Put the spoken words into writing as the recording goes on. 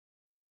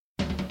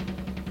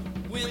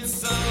When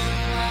some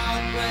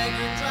loud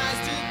bragger tries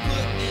to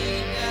put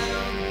me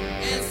down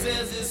and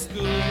says his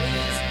school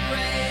is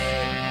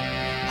great,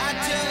 I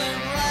tell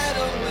him right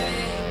away,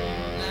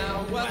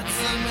 now what's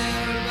the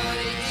matter,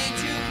 buddy?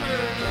 Ain't you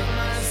heard of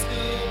my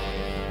school?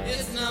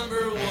 It's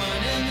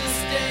 #1 in the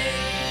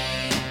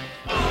state.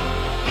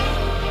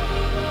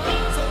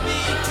 So be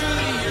true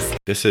to yourself.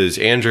 This is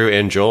Andrew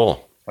and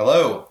Joel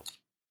Hello.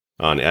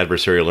 on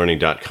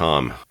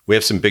adversariallearning.com. We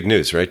have some big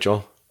news, right,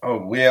 Joel? Oh,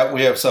 we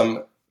have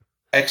some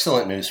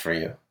excellent news for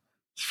you.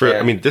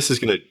 This is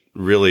going to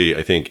really,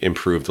 I think,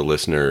 improve the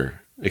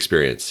listener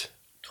experience.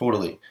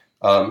 Totally.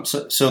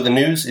 So the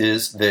news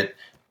is that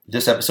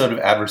this episode of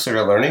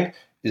Adversarial Learning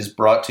is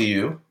brought to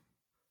you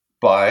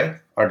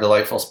by our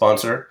delightful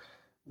sponsor,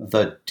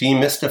 the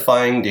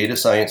Demystifying Data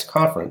Science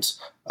Conference,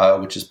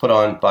 which is put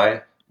on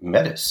by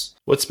Metis.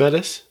 What's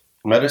Metis?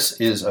 Metis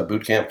is a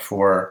boot camp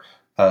for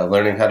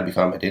learning how to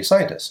become a data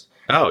scientist.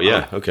 Oh,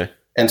 yeah. Okay.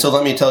 And so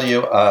let me tell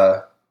you,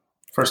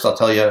 first I'll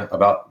tell you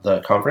about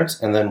the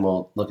conference, and then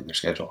we'll look at their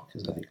schedule,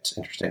 because I think it's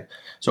interesting.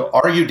 So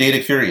are you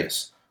data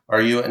curious?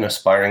 Are you an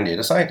aspiring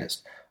data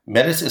scientist?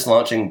 Metis is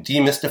launching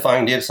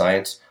Demystifying Data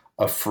Science,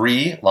 a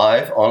free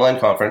live online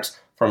conference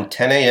from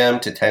 10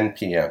 a.m. to 10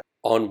 p.m.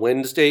 on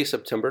Wednesday,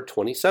 September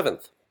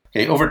 27th.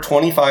 Okay, over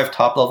 25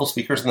 top-level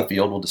speakers in the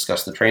field will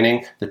discuss the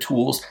training, the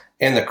tools,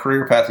 and the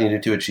career path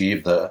needed to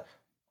achieve the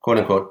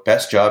quote-unquote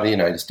best job in the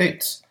United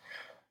States.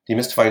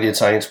 Demystifying Data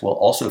Science will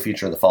also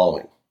feature the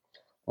following: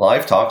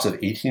 live talks of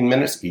 18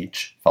 minutes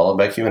each, followed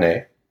by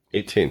Q&A.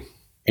 18.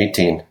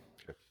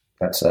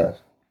 That's I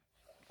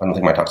don't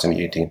think my talk's going to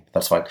be 18.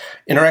 That's fine.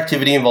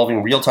 Interactivity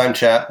involving real-time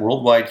chat,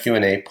 worldwide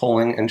Q&A,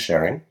 polling, and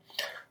sharing.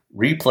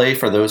 Replay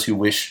for those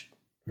who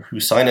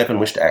sign up and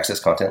wish to access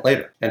content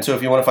later. And so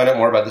if you want to find out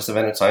more about this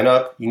event and sign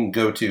up, you can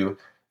go to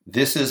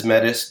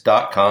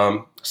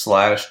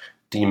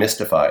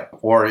thisismetis.com/demystify.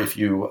 Or if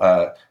you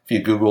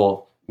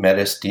Google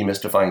Metis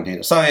Demystifying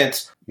Data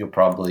Science, you'll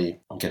probably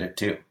get it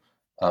too.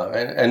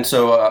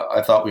 So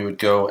I thought we would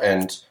go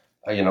and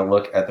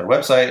look at their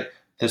website,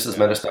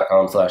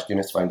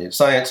 thisismetis.com/demystifying data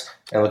science,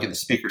 and look at the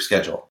speaker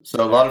schedule.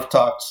 So a lot of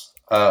talks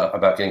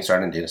about getting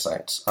started in data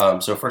science.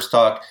 So first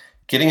talk,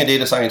 getting a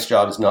data science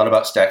job is not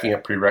about stacking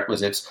up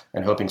prerequisites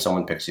and hoping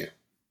someone picks you.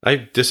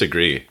 I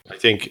disagree. I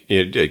think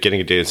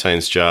getting a data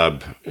science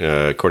job,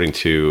 according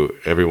to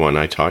everyone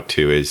I talk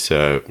to, is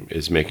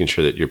making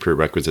sure that your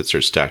prerequisites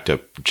are stacked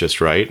up just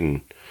right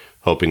and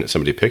hoping that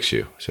somebody picks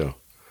you. So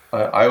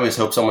I always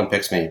hope someone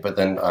picks me, but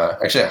then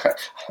actually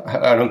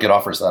I don't get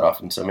offers that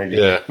often. So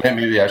maybe I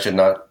should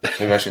not.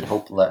 Maybe I should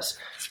hope less.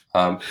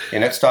 Okay,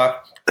 next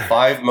talk: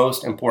 5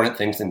 most important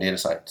things in data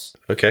science.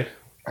 Okay,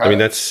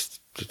 that's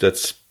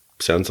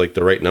sounds like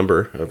the right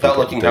number. Without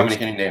looking, how many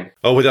can you name?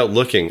 Oh, without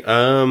looking,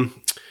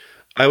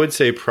 I would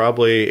say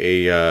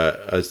probably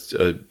a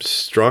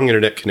strong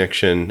internet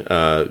connection,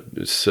 a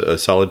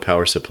solid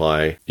power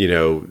supply.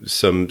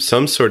 Some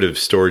sort of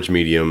storage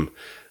medium.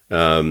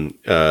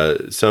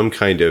 Some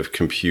kind of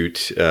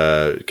compute,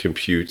 what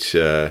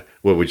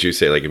would you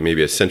say? Like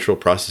maybe a central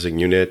processing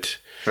unit?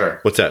 Sure.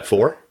 What's that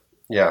for?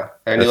 Yeah.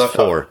 And that's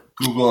 4.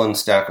 Google and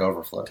Stack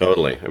Overflow.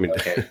 Totally.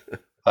 Okay.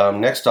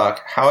 Next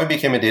talk, How I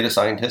Became a Data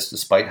Scientist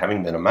Despite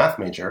Having Been a Math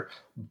Major,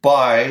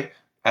 by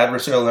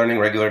Adversarial Learning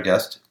regular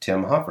guest,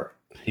 Tim Hopper.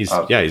 He's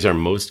our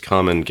most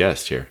common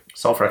guest here.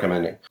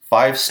 Self-recommending.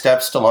 5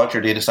 steps to launch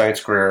your data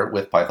science career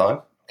with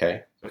Python.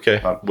 Okay.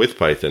 With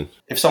Python.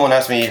 If someone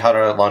asked me how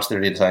to launch their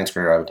data science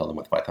career, I would tell them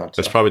with Python.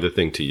 That's probably the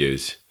thing to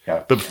use.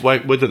 Yeah. But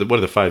what are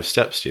the 5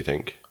 steps, do you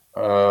think?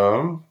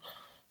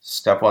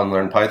 Step 1,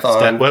 learn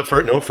Python.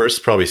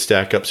 First probably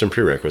stack up some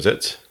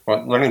prerequisites.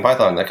 Well, learning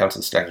Python, that counts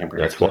as stacking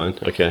prerequisites.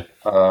 That's 1. Okay.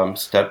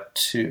 Step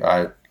 2,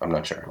 I'm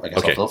not sure. I guess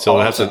okay, so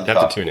we'll have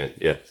to tune in.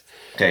 Yeah.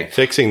 Okay.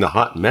 Fixing the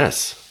hot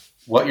mess.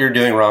 What you're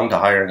doing wrong to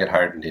hire and get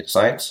hired in data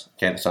science.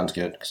 Okay, that sounds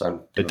good because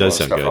I'm doing it does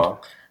sound good. Wrong.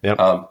 Yep.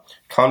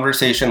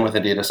 Conversation with a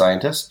data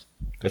scientist.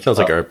 That sounds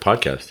like our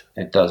podcast.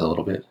 It does a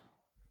little bit.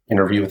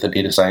 Interview with a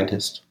data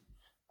scientist.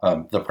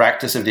 The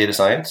practice of data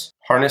science.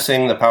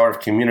 Harnessing the power of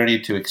community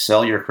to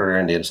excel your career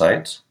in data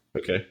science.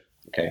 Okay.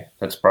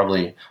 That's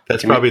probably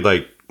like,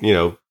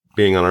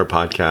 being on our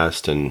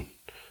podcast and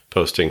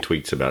posting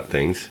tweets about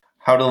things.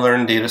 How to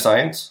learn data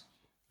science.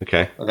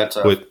 Okay. That's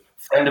a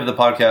friend of the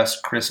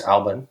podcast, Chris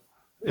Albin.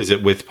 Is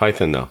it with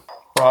Python, though?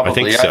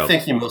 Probably. I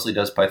think he mostly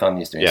does Python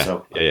these days.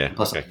 Yeah.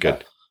 Okay,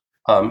 good.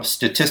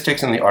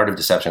 Statistics and the art of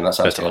deception. That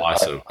sounds good.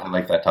 Awesome. I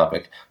like that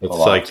topic. It's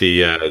like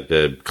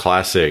the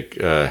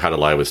classic How to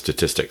Lie with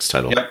Statistics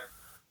title. Yep.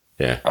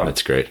 Yeah,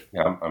 that's great.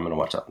 Yeah, I'm going to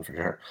watch that one for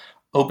sure.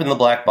 Open the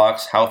black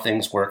box. How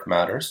things work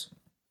matters.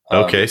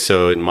 Okay,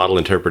 so model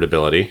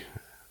interpretability,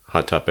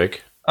 hot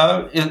topic.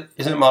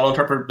 Is it model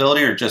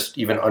interpretability or just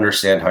even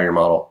understand how your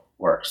model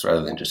works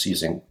rather than just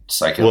using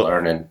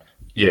scikit-learn and...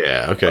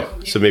 Yeah, okay.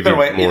 So maybe either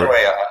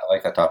way, I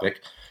like that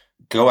topic.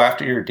 Go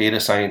after your data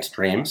science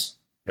dreams.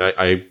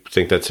 I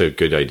think that's a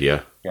good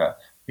idea. Yeah.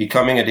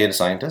 Becoming a data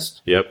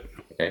scientist. Yep.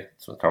 Okay,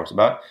 that's what the conference is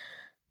about.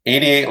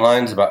 88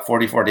 lines about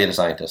 44 data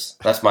scientists.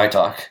 That's my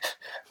talk.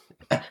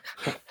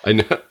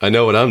 I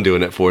know what I'm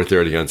doing at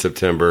 4:30 on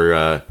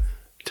September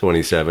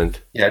 27th.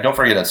 Yeah, don't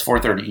forget that's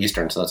 4:30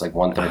 Eastern, so that's like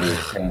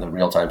 1:30 in the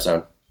real time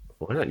zone.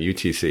 Why not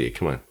UTC?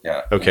 Come on.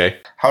 Yeah. Okay.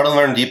 How to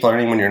learn deep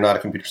learning when you're not a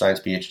computer science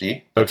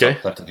PhD. Okay.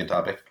 That's a good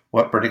topic.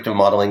 What predictive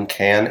modeling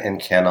can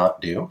and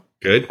cannot do.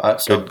 Good.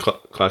 So Good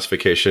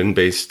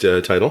classification-based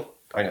title.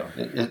 I know.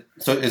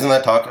 So isn't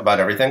that talk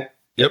about everything?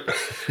 Yep.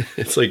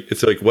 It's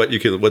like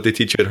what they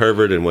teach you at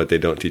Harvard and what they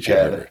don't teach you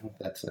at Harvard.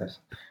 That's it.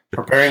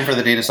 Preparing for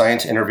the data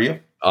science interview.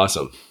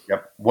 Awesome.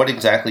 Yep. What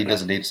exactly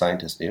does a data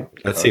scientist do?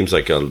 That seems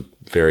like a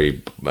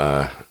very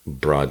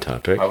broad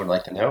topic. I would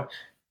like to know.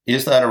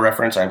 Is that a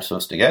reference I'm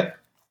supposed to get?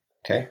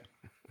 Okay.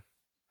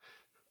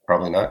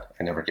 Probably not.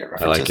 I never get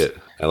references.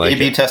 I like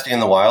A/B it. testing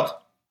in the wild.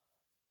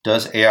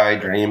 Does AI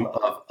dream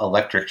of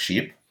electric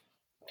sheep?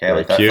 Okay, I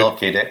like that. Cute. Philip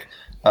K. Dick.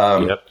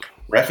 Yep.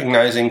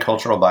 Recognizing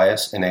cultural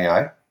bias in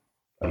AI.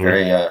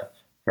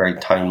 Very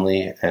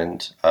timely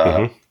and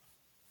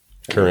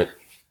Current.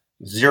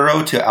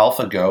 0 to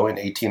AlphaGo in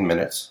 18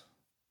 minutes.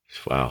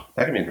 Wow.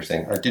 That could be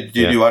interesting. Did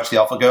you watch the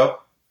AlphaGo?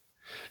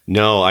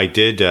 No, I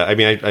did.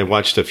 I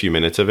watched a few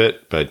minutes of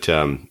it, but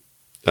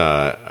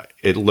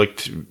it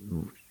looked,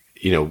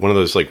 one of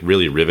those like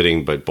really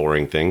riveting but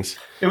boring things.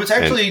 It was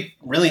actually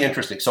really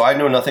interesting. So I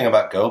know nothing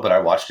about Go, but I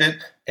watched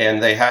it,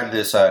 and they had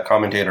this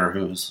commentator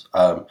who's,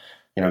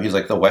 he's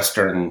like the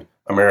Western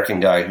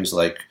American guy who's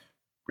like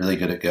really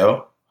good at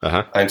Go.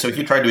 Uh-huh. And so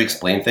he tried to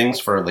explain things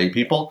for lay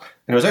people,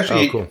 and it was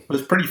actually cool. It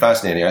was pretty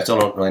fascinating. I still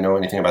don't really know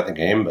anything about the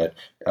game, but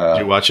Did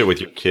you watch it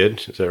with your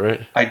kid? Is that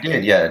right? I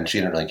did, yeah, and she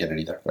didn't really get it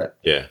either. But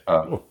Yeah.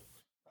 Cool.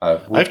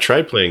 I've I've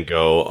tried playing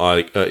Go.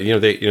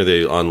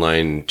 The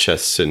online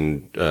chess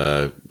and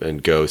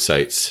Go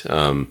sites.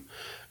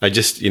 I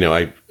just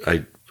I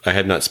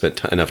had not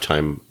spent enough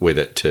time with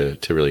it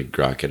to really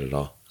grok it at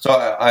all. So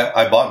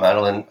I bought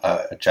Madeline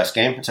a chess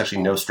game. It's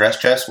actually no stress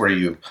chess where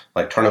you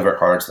like turn over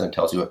cards and then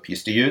tells you what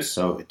piece to use.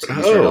 So it's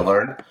easier to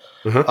learn.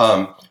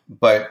 Uh-huh.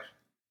 But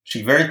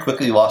she very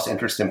quickly lost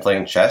interest in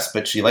playing chess,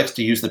 but she likes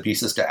to use the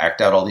pieces to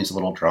act out all these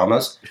little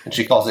dramas. And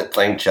she calls it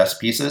playing chess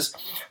pieces.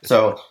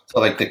 So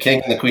like the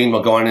king and the queen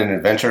will go on an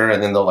adventure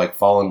and then they'll like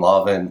fall in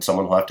lava and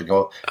someone will have to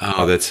go.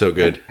 Oh, that's so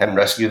good. And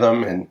rescue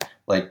them. And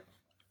like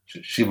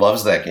she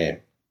loves that game.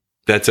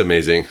 That's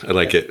amazing. I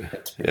like it.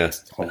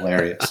 It's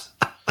hilarious.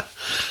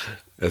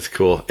 That's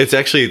cool. It's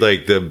actually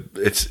like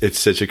it's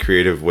such a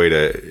creative way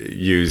to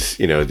use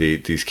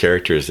these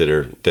characters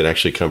that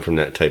actually come from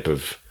that type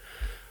of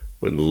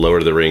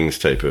Lord of the Rings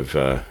type of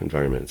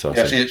environment. It's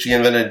awesome. Yeah, she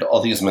invented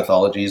all these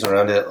mythologies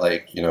around it,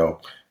 like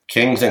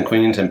kings and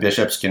queens and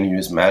bishops can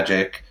use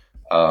magic.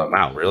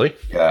 Wow, really?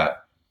 Yeah,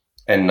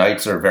 and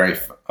knights are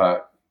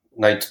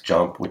knights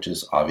jump, which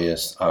is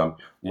obvious.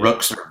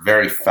 Rooks are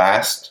very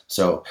fast,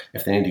 so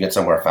if they need to get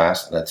somewhere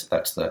fast, that's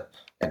the.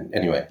 And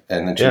anyway,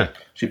 and then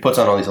she puts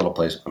on all these little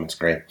plays with them. It's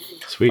great.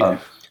 Sweet.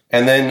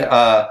 And then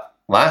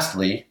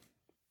lastly,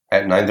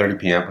 at 9:30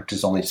 p.m., which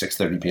is only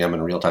 6:30 p.m.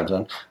 in real time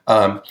zone,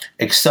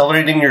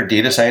 accelerating your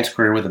data science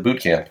career with a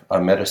boot camp,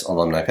 a Metis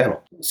alumni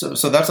panel.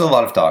 So that's a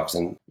lot of talks.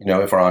 And,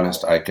 if we're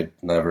honest, I could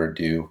never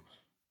do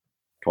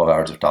 12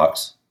 hours of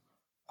talks.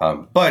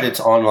 But it's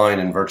online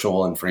and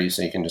virtual and free,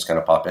 so you can just kind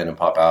of pop in and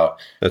pop out.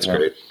 That's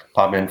great.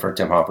 Pop in for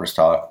Tim Hopper's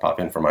talk,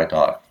 pop in for my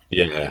talk.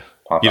 Yeah.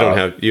 You don't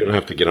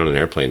have to get on an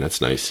airplane.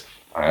 That's nice.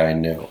 I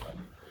know.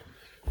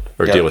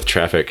 Or deal with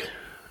traffic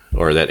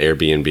or that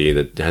Airbnb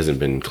that hasn't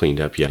been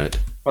cleaned up yet.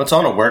 Well, it's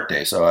on a work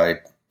day, so I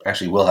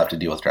actually will have to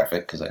deal with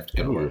traffic because I have to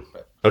go to work.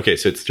 But. Okay,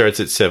 so it starts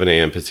at 7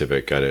 a.m.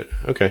 Pacific. Got it.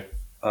 Okay.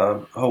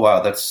 Oh,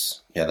 wow. That's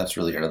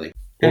really early.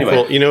 Anyway.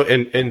 Well, cool.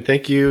 And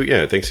thank you.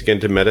 Yeah, thanks again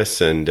to Metis,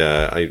 and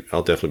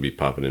I'll definitely be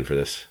popping in for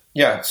this.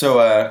 Yeah,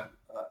 so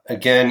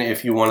again,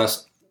 if you want to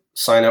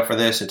sign up for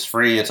this, it's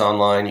free, it's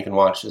online, you can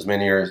watch as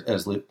many or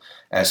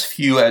as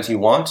few as you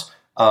want.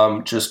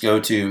 Just go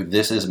to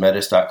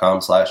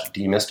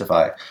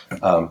thisismetis.com/demystify.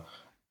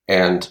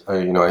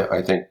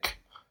 I think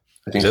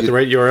is that the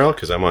right URL?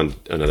 Because I'm on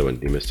another one,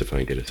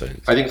 Demystifying Data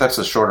Science. I think that's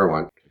the shorter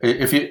one.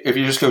 If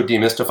you just go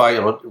demystify,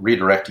 it'll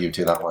redirect you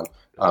to that one.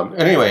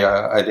 Anyway,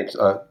 I think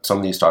some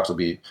of these talks will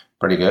be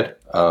pretty good.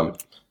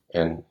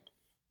 And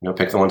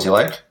pick the ones you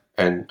like,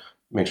 and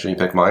make sure you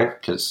pick mine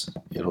because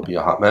it'll be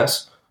a hot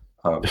mess.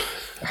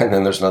 And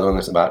then there's another one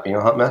that's about being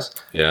a hot mess.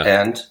 Yeah.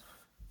 And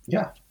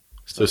yeah.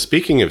 So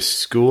speaking of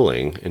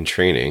schooling and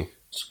training.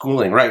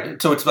 Schooling,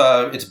 right. So it's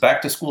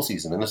back to school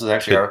season, and this is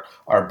actually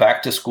our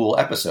back to school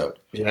episode.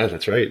 Yeah,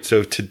 that's right.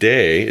 So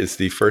today is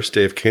the first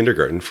day of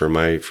kindergarten for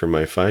my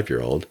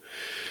 5-year-old.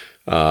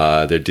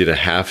 They did a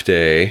half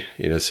day,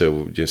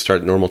 so you start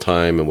at normal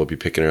time and we'll be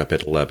picking her up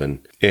at 11.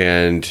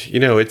 And,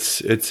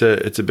 it's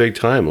a big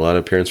time. A lot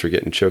of parents were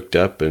getting choked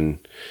up and,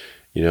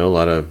 a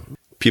lot of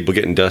people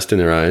getting dust in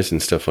their eyes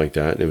and stuff like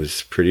that. And it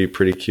was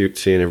pretty cute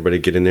seeing everybody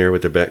get in there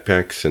with their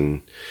backpacks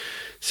and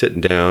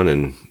sitting down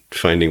and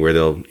finding where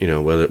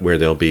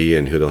they'll be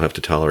and who they'll have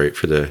to tolerate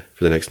for the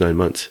next 9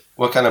 months.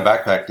 What kind of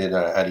backpack did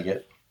Addie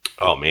get?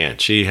 Oh man,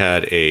 she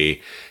had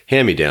a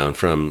hand-me-down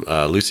from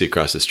Lucy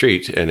across the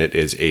street, and it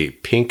is a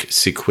pink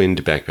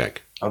sequined backpack.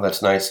 Oh,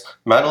 that's nice.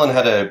 Madeline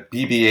had a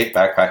BB-8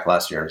 backpack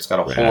last year. It's got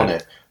a hole in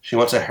it. She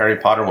wants a Harry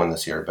Potter one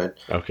this year, but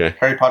Okay.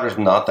 Harry Potter's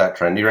not that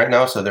trendy right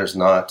now, so there's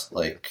not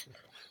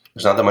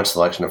that much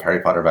selection of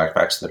Harry Potter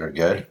backpacks that are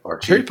good or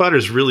cheap. Harry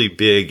Potter's really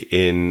big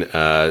in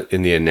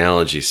the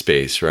analogy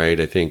space, right?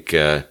 I think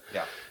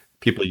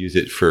people use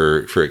it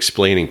for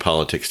explaining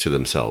politics to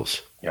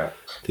themselves. Yeah.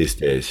 These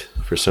days,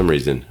 for some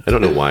reason. I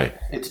don't know why.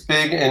 It's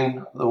big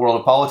in the world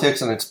of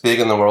politics, and it's big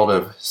in the world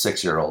of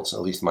 6-year-olds,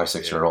 at least my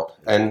 6-year-old.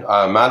 And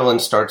Madeline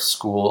starts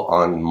school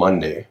on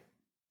Monday.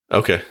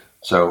 Okay.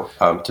 So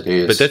today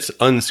is... But that's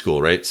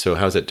unschool, right? So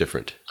how's that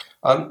different?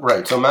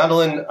 Right. So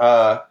Madeline...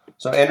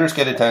 so Andrew's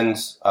kid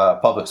attends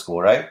public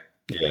school, right?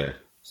 Yeah.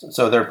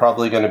 So they're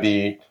probably going to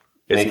be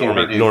making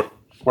her do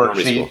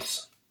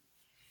worksheets.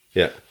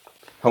 Yeah.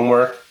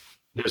 Homework.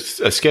 There's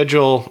a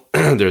schedule.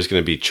 There's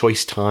going to be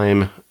choice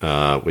time,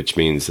 which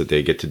means that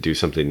they get to do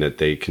something that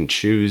they can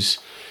choose.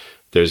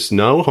 There's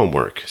no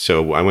homework.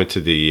 So I went to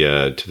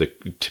the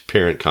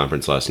parent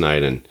conference last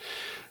night, and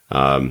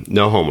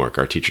no homework.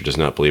 Our teacher does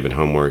not believe in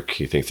homework.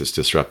 He thinks it's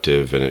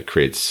disruptive and it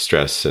creates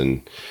stress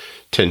and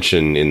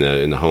tension in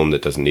the home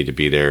that doesn't need to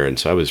be there. And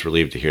so I was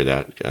relieved to hear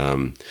that.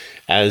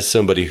 As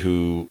somebody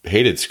who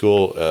hated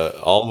school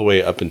all the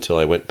way up until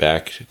I went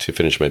back to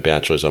finish my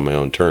bachelor's on my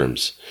own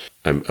terms,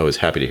 I was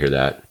happy to hear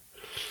that.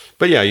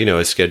 But yeah,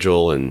 a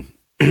schedule and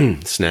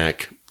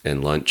snack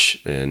and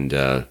lunch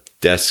and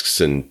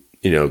desks and,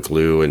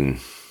 glue and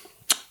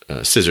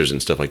scissors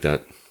and stuff like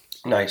that.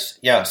 Nice.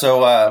 Yeah.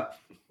 So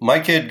my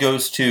kid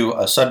goes to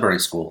a Sudbury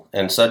school,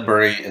 and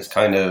Sudbury is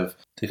kind of,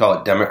 they call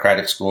it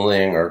democratic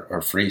schooling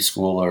or free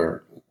school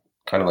or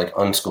kind of like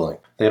unschooling.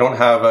 They don't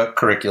have a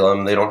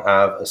curriculum. They don't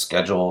have a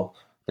schedule.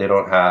 They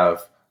don't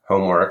have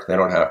homework. They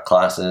don't have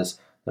classes.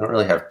 They don't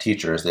really have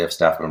teachers. They have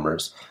staff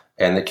members.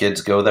 And the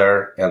kids go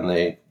there and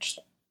they just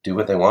do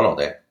what they want all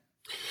day.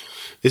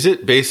 Is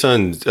it based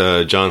on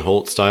John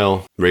Holt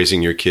style,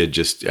 raising your kid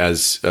just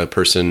as a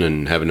person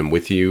and having them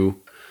with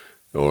you?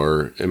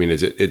 Or, I mean,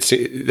 that's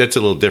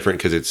a little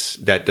different because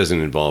that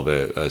doesn't involve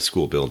a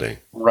school building.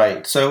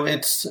 Right. So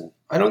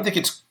I don't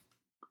think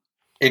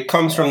it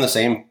comes from the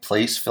same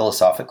place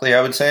philosophically,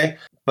 I would say,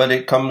 but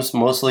it comes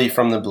mostly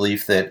from the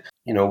belief that,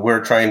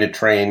 we're trying to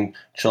train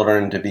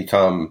children to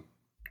become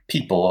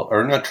people,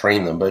 or not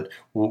train them, but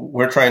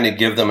we're trying to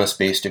give them a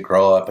space to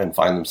grow up and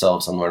find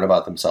themselves and learn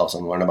about themselves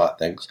and learn about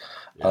things.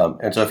 Yeah.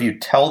 And so if you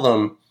tell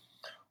them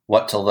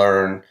what to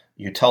learn,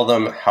 you tell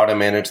them how to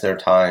manage their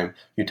time,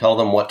 you tell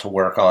them what to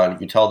work on,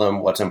 you tell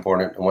them what's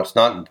important and what's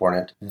not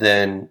important,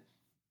 then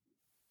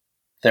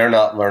they're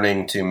not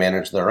learning to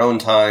manage their own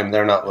time.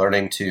 They're not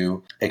learning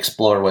to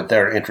explore what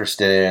they're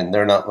interested in.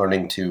 They're not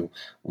learning to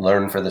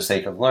learn for the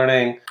sake of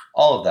learning,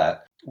 all of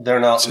that. They're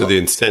not. So the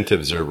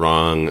incentives are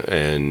wrong,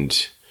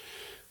 and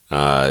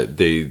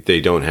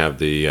they don't have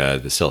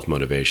the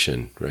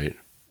self-motivation, right?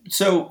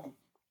 So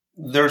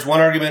there's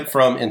one argument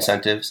from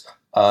incentives.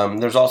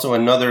 There's also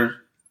another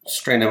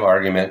strain of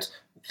argument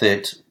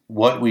that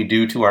what we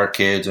do to our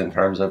kids in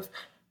terms of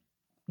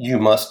you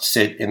must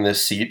sit in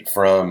this seat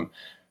from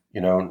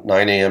 9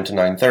 a.m. to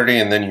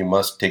 9:30, and then you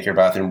must take your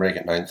bathroom break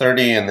at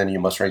 9:30, and then you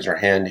must raise your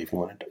hand if you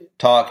want to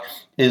talk,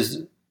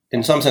 is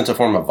in some sense a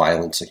form of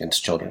violence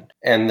against children.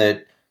 And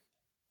that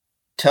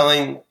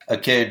telling a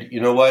kid,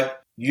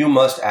 you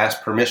must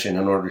ask permission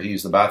in order to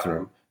use the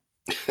bathroom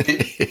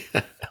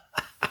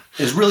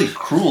is really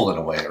cruel in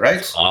a way, right?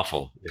 It's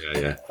awful.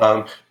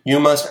 Yeah. You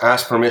must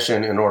ask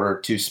permission in order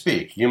to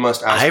speak. You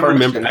must ask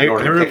permission in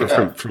order to take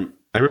a nap.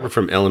 I remember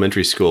from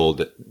elementary school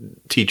that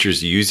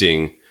teachers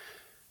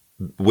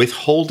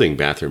withholding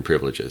bathroom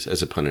privileges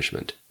as a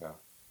punishment. Yeah.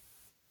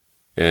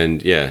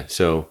 And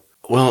so,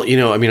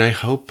 I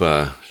hope,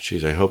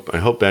 I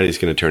hope Batty's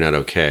going to turn out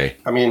okay.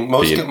 I mean,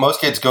 most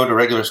kids go to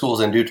regular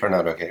schools and do turn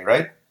out okay,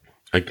 right?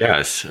 I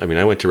guess. I mean,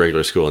 I went to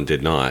regular school and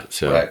did not.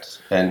 So. Right.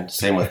 And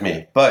same with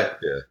me. But,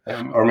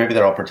 or maybe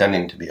they're all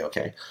pretending to be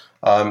okay.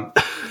 But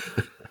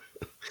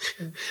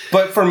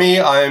for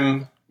me,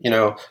 I'm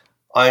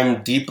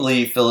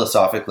deeply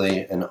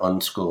philosophically an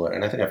unschooler.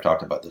 And I think I've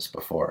talked about this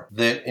before.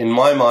 That in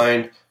my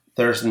mind,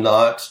 there's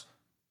not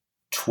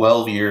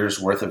 12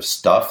 years worth of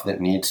stuff that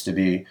needs to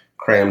be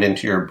crammed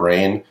into your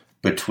brain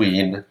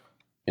between,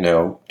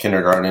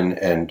 kindergarten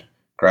and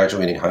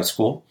graduating high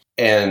school.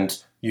 And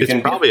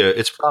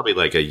it's probably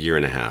like a year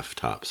and a half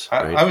tops.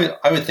 Right?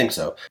 I would think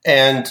so.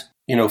 And,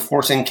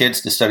 forcing kids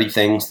to study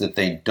things that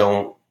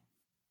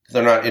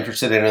they're not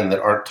interested in and that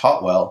aren't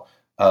taught well,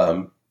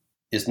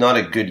 is not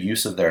a good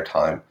use of their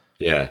time.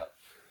 Yeah.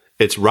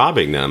 It's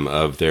robbing them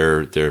of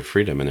their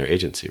freedom and their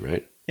agency,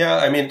 right? Yeah.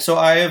 I mean, so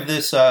I have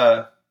this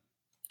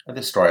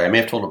story. I may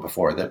have told it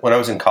before, that when I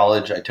was in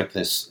college, I took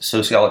this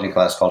sociology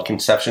class called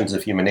Conceptions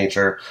of Human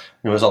Nature.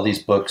 And it was all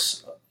these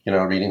books,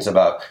 readings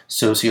about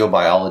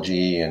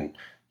sociobiology and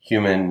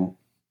human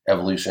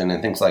evolution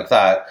and things like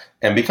that.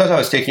 And because I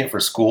was taking it for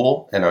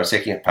school and I was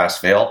taking it pass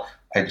fail,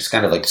 I just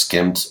kind of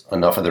skimmed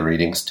enough of the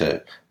readings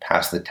to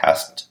pass the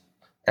test.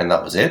 And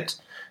that was it.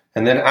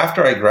 And then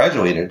after I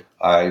graduated,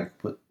 I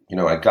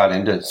got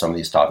into some of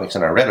these topics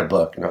and I read a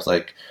book and I was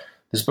like,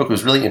 this book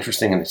was really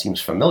interesting and it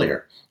seems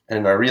familiar.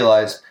 And I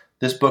realized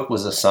this book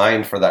was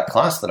assigned for that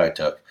class that I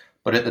took.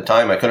 But at the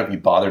time, I couldn't be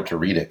bothered to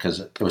read it because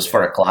it was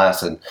for a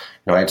class and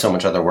I had so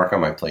much other work on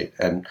my plate.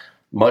 And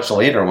much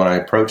later, when I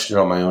approached it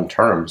on my own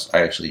terms,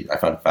 I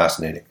found it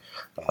fascinating.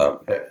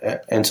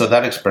 And so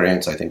that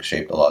experience, I think,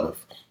 shaped a lot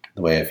of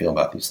the way I feel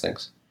about these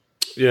things.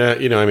 Yeah,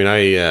 I mean,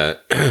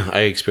 I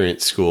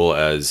experienced school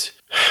as,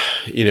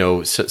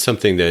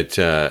 something that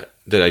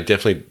I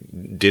definitely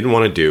didn't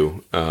want to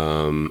do.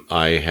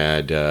 I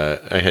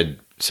had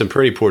some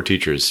pretty poor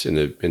teachers in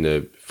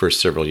the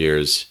first several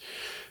years.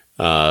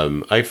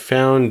 I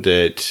found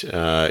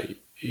that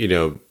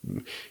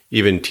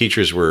even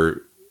teachers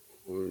were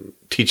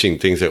teaching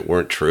things that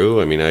weren't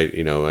true. I mean,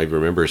 I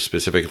remember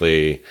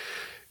specifically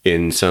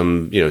in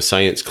some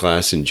science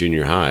class in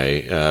junior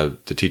high,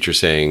 the teacher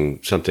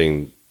saying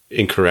something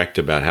incorrect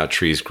about how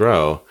trees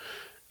grow,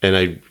 and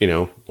I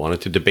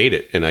wanted to debate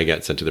it, and I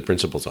got sent to the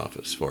principal's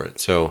office for it.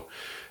 So,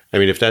 I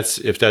mean,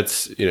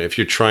 if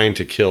you're trying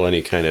to kill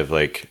any kind of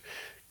like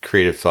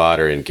creative thought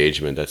or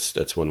engagement,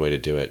 that's one way to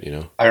do it.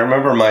 I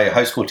remember my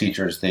high school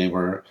teachers; they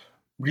were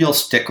real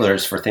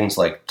sticklers for things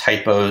like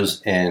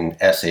typos in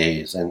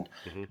essays and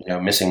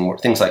missing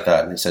things like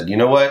that. And they said, you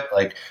know what,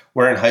 like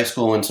we're in high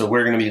school, and so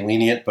we're going to be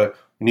lenient, but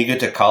when you get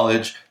to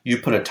college, you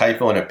put a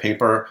typo in a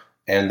paper,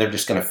 and they're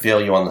just going to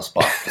fail you on the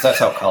spot because that's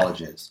how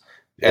college is.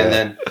 Yeah. And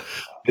then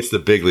it's the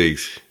big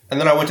leagues. And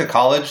then I went to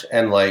college,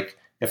 and like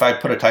if I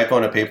put a typo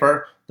in a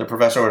paper, the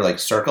professor would like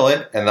circle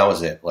it, and that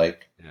was it.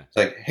 Like it's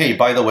like, hey,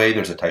 by the way,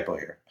 there's a typo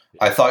here.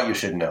 I thought you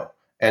should know.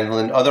 And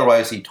then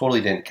otherwise, he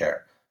totally didn't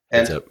care.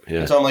 And so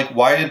I'm like,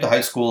 why did the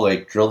high school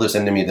like drill this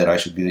into me that I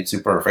should be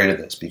super afraid of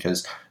this?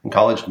 Because in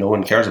college, no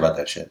one cares about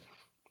that shit.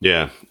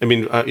 Yeah. I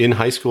mean, in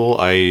high school,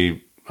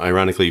 I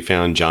ironically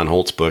found John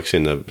Holt's books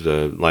in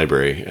the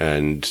library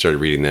and started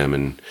reading them.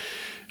 And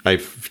I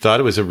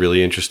thought it was a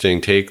really interesting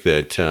take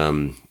that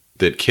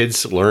that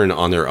kids learn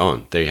on their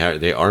own.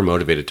 They are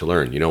motivated to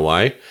learn. You know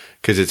why?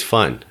 Because it's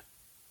fun.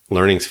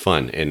 Learning's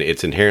fun, and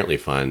it's inherently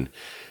fun.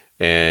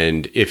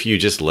 And if you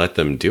just let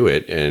them do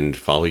it and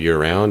follow you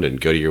around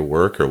and go to your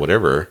work or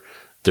whatever,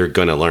 they're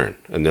going to learn,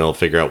 and they'll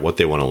figure out what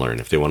they want to learn.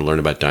 If they want to learn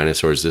about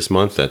dinosaurs this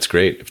month, that's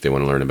great. If they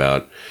want to learn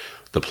about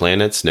the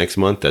planets next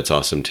month, that's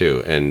awesome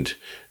too. And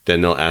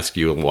then they'll ask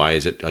you, why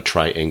is it a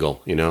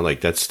triangle? Like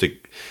that's the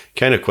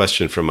kind of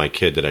question from my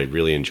kid that I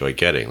really enjoy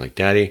getting. Like,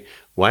 Daddy,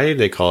 why did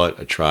they call it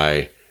a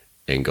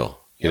triangle?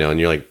 And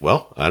you're like,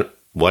 well,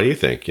 what do you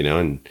think?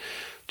 And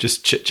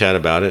just chit chat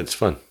about it. It's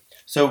fun.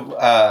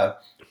 So,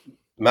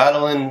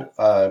 Madeline,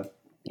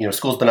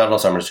 school's been out all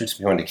summer. She's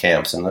been going to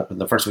camps, and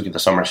the first week of the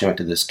summer, she went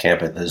to this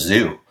camp at the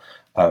zoo,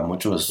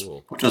 which was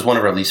one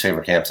of her least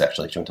favorite camps.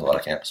 Actually, she went to a lot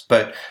of camps.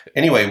 But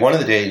anyway, one of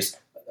the days,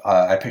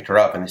 I picked her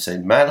up, and they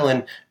said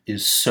Madeline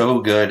is so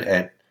good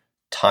at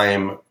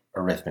time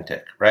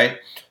arithmetic, right?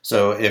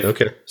 So if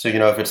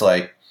it's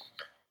like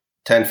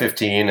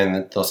 10:15,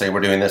 and they'll say we're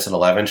doing this at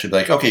 11, she'd be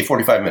like, okay,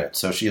 45 minutes.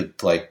 So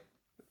she'd like.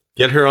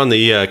 Get her on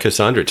the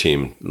Cassandra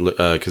team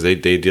because they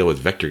deal with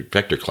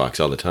vector clocks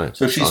all the time.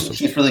 So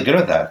she's really good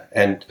at that,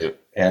 and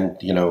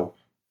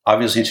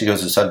obviously she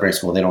goes to Sudbury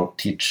School. They don't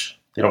teach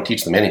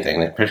them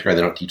anything. In particular,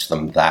 they don't teach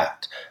them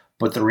that.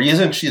 But the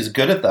reason she's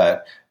good at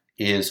that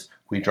is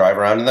we drive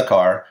around in the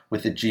car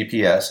with the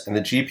GPS, and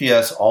the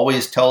GPS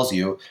always tells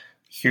you,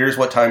 here's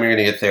what time you're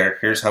going to get there.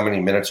 Here's how many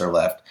minutes are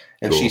left,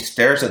 and she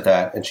stares at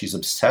that, and she's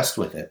obsessed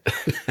with it.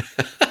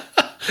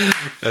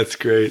 That's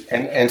great.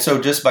 And so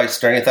just by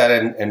staring at that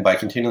and by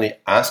continually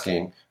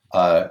asking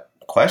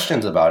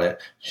questions about it,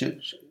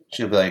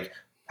 she'll be like,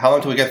 how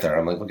long till we get there?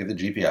 I'm like, look at the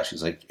GPS.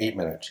 She's like, 8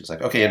 minutes. She's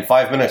like, okay, in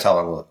 5 minutes, how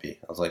long will it be?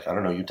 I was like, I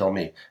don't know. You tell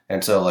me.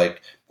 And so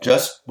like,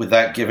 just with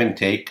that give and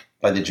take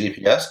by the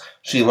GPS,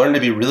 she learned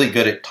to be really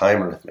good at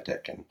time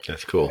arithmetic. And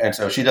that's cool. And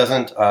so she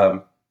doesn't,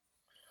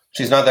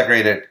 she's not that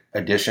great at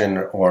addition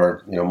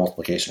or,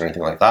 multiplication or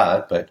anything like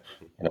that, but,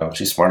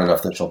 she's smart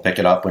enough that she'll pick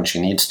it up when she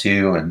needs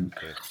to. And,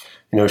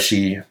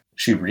 she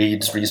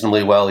reads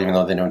reasonably well, even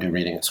though they don't do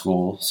reading at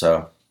school.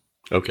 So,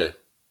 okay.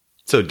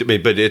 So,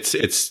 but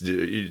it's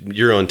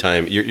your own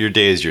time. Your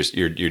day is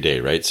your day,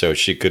 right? So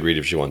she could read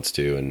if she wants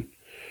to, and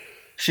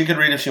she could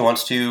read if she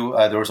wants to.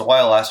 There was a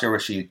while last year where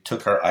she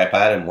took her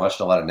iPad and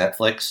watched a lot of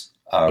Netflix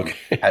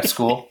at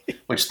school,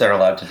 which they're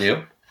allowed to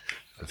do.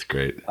 That's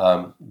great.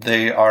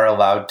 They are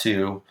allowed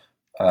to.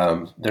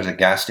 There's a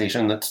gas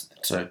station it's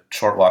a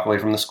short walk away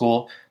from the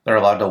school. They're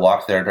allowed to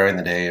walk there during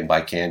the day and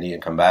buy candy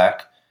and come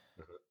back.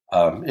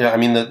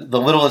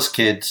 The littlest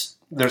kids,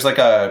 there's like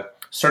a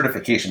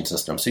certification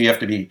system. So you have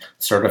to be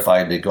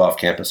certified to go off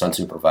campus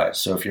unsupervised.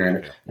 So if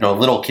you're a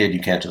little kid, you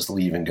can't just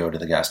leave and go to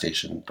the gas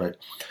station. But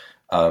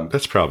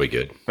that's probably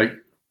good. But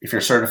if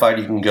you're certified,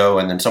 you can go.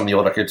 And then some of the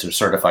older kids are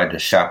certified to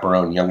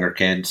chaperone younger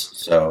kids.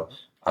 So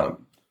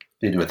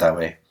they do it that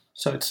way.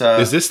 So it's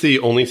is this the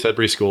only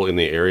Sudbury school in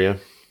the area?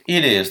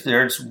 It is.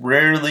 There's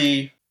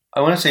rarely,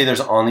 I want to say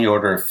there's on the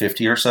order of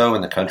 50 or so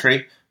in the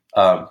country.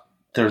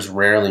 There's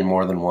rarely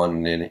more than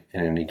one in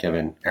any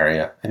given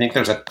area. I think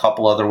there's a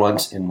couple other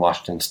ones in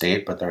Washington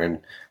State, but they're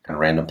in kind of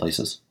random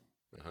places.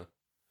 Uh-huh.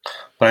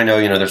 But I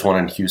know, there's one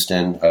in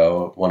Houston.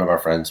 One of our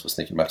friends was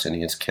thinking about sending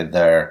his kid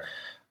there.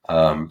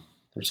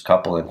 There's a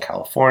couple in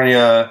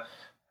California.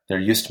 There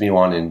used to be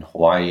one in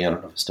Hawaii. I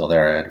don't know if it's still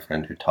there. I had a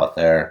friend who taught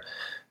there.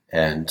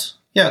 And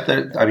yeah,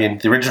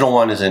 the original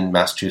one is in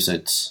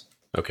Massachusetts.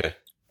 Okay.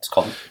 It's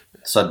called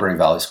Sudbury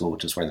Valley School,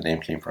 which is where the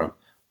name came from.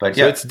 But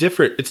So yeah, it's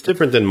different. It's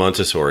different than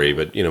Montessori,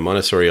 but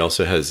Montessori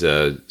also has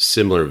a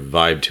similar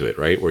vibe to it,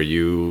 right? Where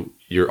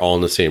you're all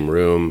in the same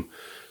room.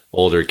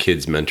 Older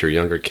kids mentor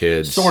younger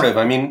kids. sort of.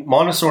 I mean,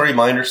 Montessori,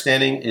 my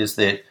understanding is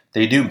that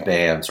they do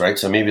bands, right?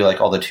 So maybe like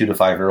all the 2 to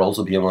 5 year olds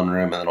will be in one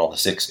room, and then all the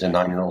 6 to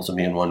 9 year olds will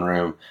be in one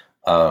room.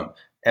 And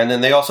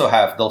then they also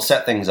they'll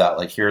set things out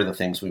like, here are the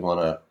things we want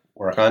to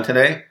work on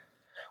today.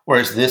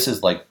 Whereas this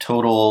is like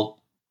total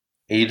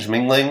age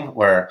mingling,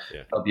 where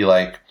it'll be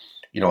like,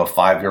 a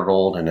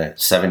 5-year-old and a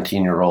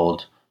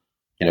 17-year-old,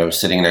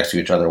 sitting next to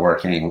each other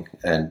working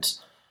and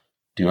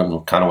doing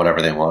kind of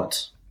whatever they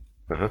want.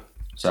 Uh-huh.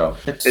 So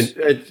it's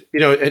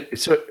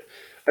so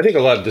I think a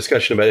lot of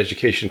discussion about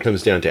education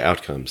comes down to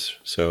outcomes.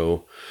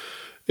 So,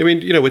 I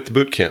mean, with the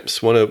boot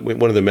camps, one of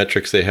the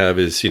metrics they have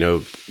is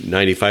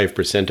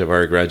 95% of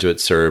our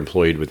graduates are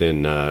employed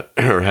within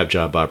or have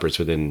job offers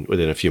within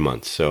a few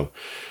months. So,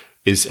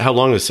 how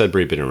long has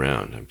Sudbury been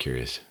around? I'm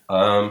curious.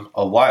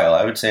 a while.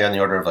 I would say on the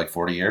order of like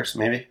 40 years,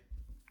 maybe.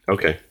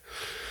 Okay.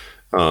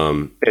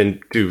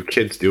 And do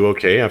kids do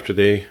okay after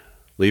they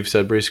leave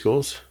Sudbury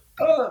schools?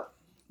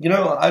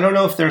 I don't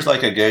know if there's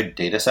like a good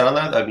data set on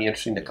that. That'd be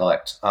interesting to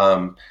collect.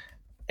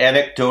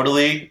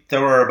 Anecdotally,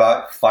 there were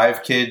about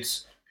 5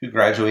 kids who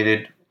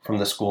graduated from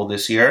the school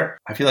this year.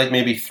 I feel like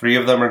maybe 3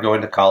 of them are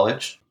going to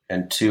college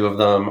and 2 of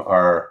them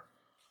are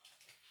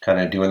kind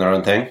of doing their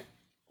own thing.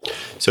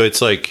 So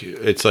it's like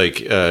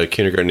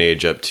kindergarten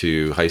age up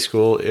to high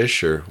school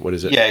ish, or what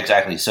is it? Yeah,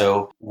 exactly.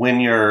 So when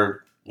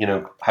you're,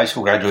 high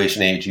school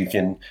graduation age, you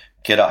can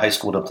get a high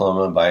school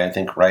diploma by, I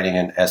think, writing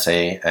an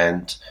essay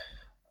and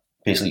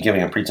basically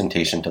giving a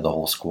presentation to the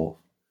whole school.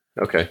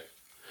 Okay.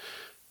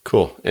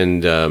 Cool.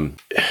 And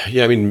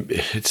I mean,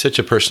 it's such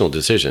a personal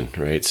decision,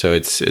 right? So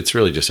it's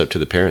really just up to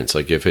the parents.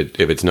 Like if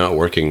it's not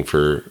working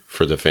for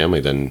the family,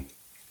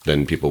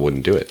 then people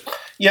wouldn't do it.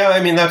 Yeah,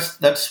 I mean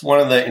that's one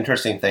of the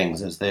interesting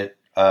things is that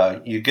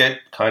you get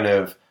kind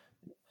of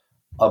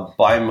a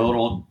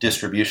bimodal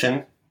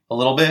distribution a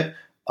little bit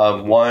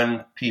of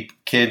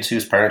kids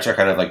whose parents are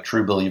kind of like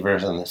true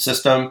believers in the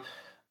system,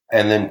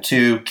 and then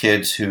 2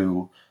 kids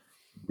who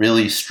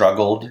really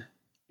struggled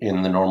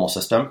in the normal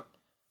system.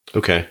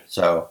 Okay.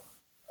 So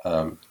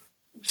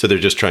they're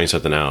just trying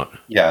something out.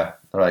 Yeah,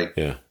 they're like,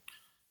 yeah,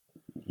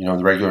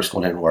 the regular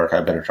school didn't work.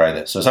 I better try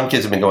this. So some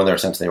kids have been going there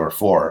since they were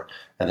 4,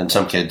 and then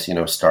some kids,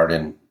 start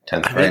in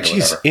 10th grade or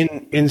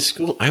whatever. In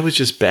school, I was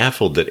just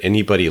baffled that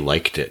anybody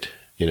liked it.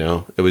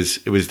 It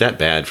was that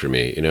bad for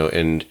me.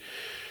 And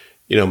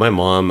my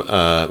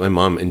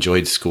mom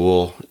enjoyed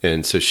school,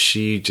 and so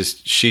she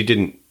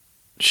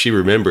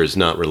remembers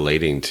not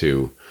relating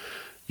to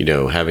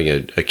having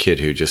a kid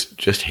who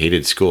just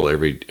hated school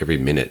every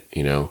minute,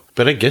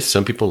 But I guess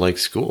some people like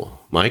school.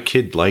 My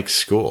kid likes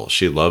school.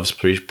 She loves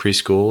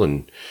preschool,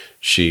 and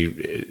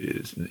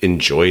she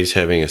enjoys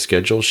having a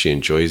schedule. She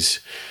enjoys,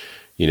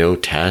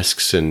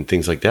 tasks and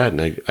things like that.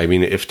 And I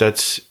mean, if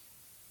that's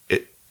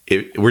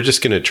it, we're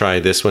just going to try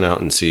this one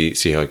out and see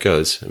how it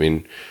goes. I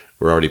mean,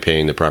 we're already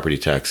paying the property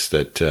tax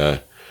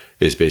that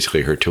is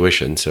basically her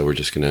tuition, so we're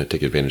just going to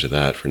take advantage of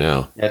that for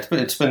now. Yeah,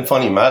 it's been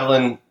funny.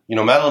 Madeline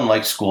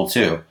likes school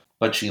too,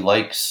 but she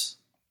likes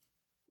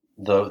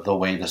the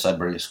way the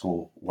Sudbury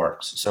school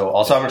works. So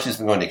all summer she's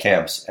been going to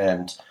camps,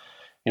 and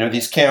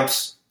these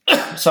camps,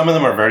 some of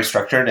them are very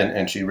structured,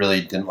 and she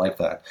really didn't like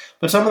that.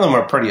 But some of them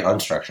are pretty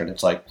unstructured.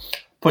 It's like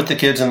put the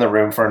kids in the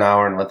room for an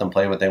hour and let them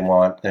play what they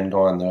want, then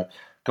go on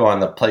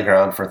the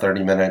playground for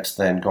 30 minutes,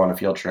 then go on a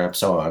field trip,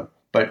 so on.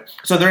 But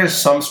so there is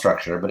some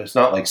structure, but it's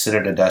not like sit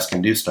at a desk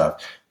and do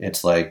stuff.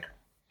 It's like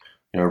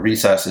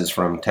recess is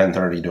from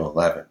 10:30 to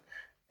 11,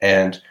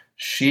 and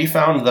she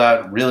found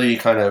that really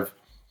kind of.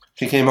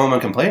 She came home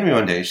and complained to me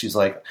one day. She's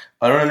like,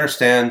 I don't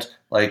understand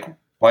like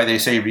why they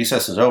say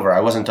recess is over.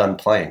 I wasn't done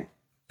playing.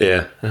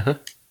 Yeah. Uh-huh.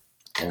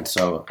 And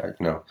so,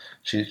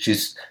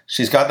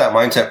 she's got that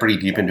mindset pretty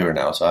deep into her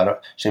now. So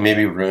she may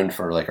be ruined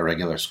for like a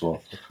regular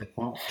school.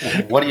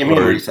 What do you mean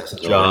recess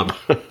is over?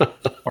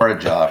 Or a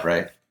job,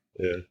 right?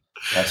 Yeah.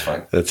 That's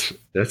fine.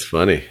 That's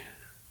funny.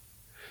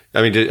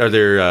 I mean, are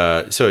there?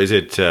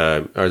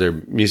 Are there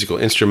musical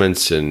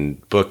instruments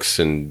and books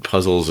and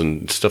puzzles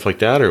and stuff like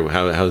that, or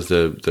how's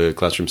the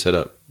classroom set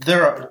up?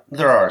 There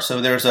are.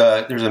 So there's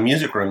a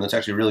music room that's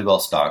actually really well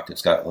stocked.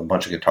 It's got a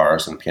bunch of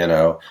guitars and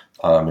piano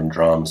and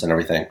drums and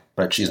everything.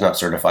 But she's not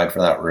certified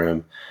for that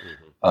room.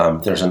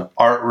 Mm-hmm. There's an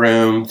art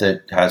room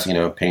that has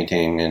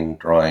painting and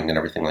drawing and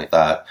everything like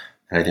that.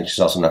 And I think she's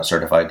also not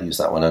certified to use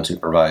that one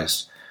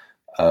unsupervised.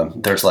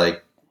 There's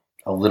like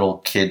a little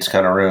kids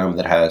kind of room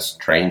that has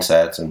train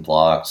sets and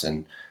blocks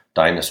and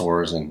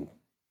dinosaurs and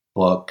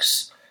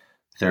books.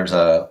 There's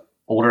a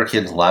older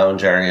kids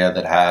lounge area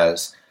that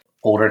has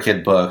older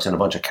kid books and a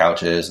bunch of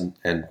couches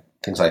and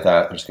things like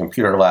that. There's a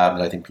computer lab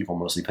that I think people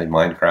mostly play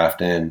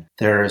Minecraft in.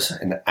 There's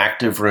an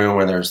active room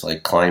where there's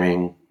like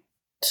climbing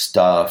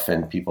stuff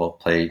and people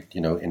play,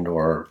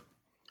 indoor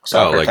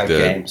soccer type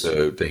games.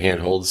 The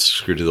handholds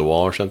screwed to the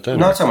wall or something?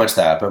 Not so much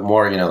that, but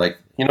more,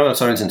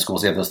 sometimes in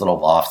schools they have those little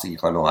lofts that you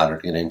climb a ladder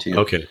to get into.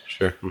 Okay,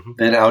 sure. Mm-hmm.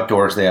 Then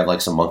outdoors they have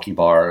like some monkey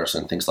bars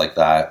and things like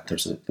that.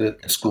 There's the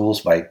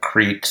schools by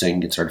creeks, so you can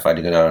get certified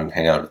to go down and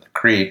hang out at the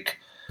creek.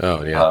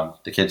 Oh, yeah.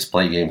 The kids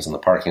play games in the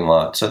parking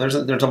lot. So there's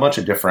a bunch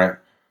of different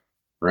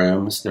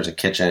rooms. There's a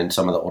kitchen.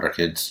 Some of the older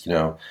kids,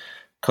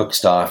 cook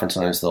stuff, and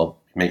sometimes they'll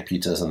make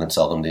pizzas and then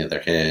sell them to their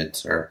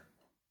kids.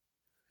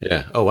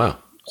 Yeah. Oh, wow.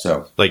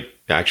 So, like,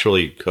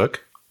 actually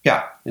cook?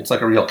 Yeah, it's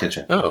like a real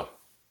kitchen. Oh,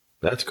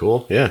 that's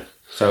cool. Yeah.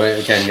 So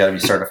again, you got to be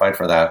certified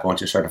for that. But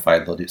once you're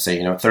certified, they'll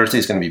say,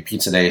 Thursday's going to be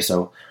pizza day.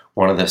 So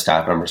one of the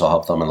staff members will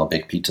help them and they'll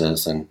bake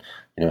pizzas and,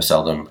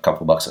 sell them a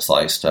couple bucks a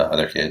slice to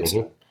other kids.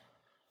 Mm-hmm.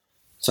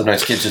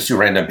 Sometimes kids just do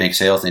random bake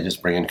sales. They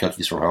just bring in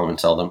cookies from home and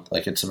sell them.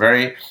 Like, it's a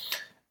very,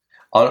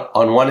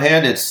 on one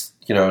hand, it's,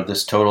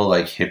 this total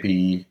like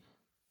hippie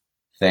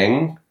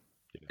thing.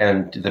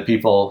 And the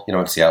people,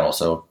 in Seattle,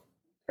 so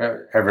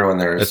everyone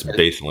there is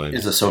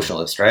a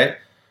socialist, right?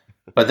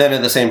 But then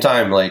at the same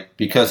time, like,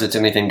 because it's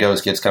anything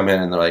goes, kids come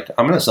in and they're like,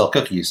 I'm going to sell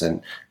cookies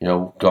and,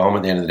 go home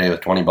at the end of the day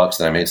with $20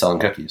 that I made selling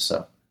cookies.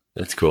 So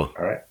that's cool.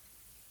 All right.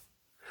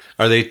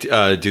 Are they,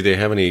 do they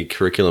have any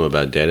curriculum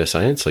about data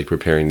science, like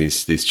preparing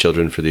these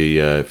children for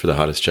the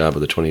hottest job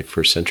of the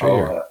 21st century?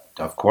 Oh,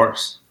 of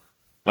course.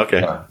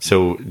 Okay.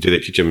 So do they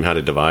teach them how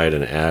to divide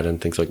and add and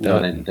things like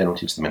that? No, they don't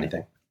teach them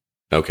anything.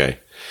 Okay.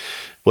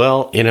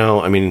 Well,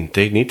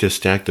 they need to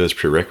stack those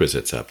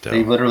prerequisites up, though.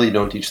 They literally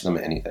don't teach them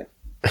anything.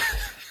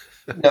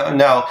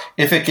 Now,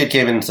 if a kid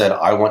came in and said,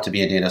 I want to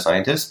be a data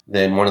scientist,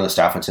 then one of the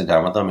staff would sit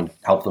down with them and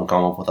help them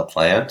come up with a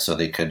plan so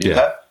they could do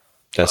that.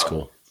 That's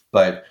cool.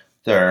 But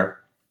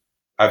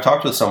I've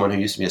talked with someone who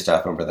used to be a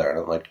staff member there, and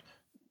I'm like,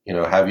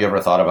 have you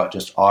ever thought about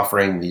just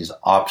offering these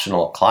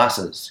optional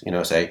classes?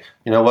 Say,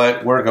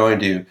 what, we're going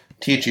to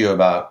teach you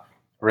about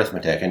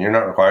arithmetic, and you're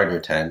not required to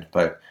attend,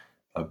 but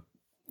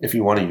if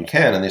you want to, you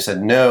can. And they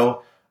said,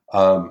 no,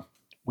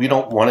 we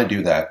don't want to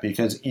do that,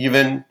 because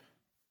even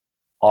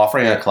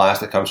offering a class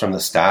that comes from the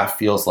staff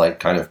feels like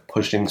kind of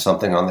pushing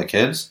something on the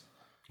kids.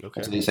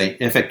 Okay. So they say,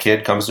 if a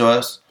kid comes to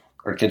us,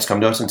 or kids come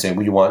to us and say,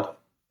 we want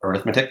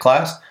arithmetic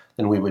class,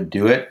 then we would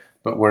do it,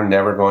 but we're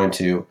never going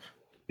to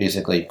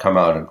basically come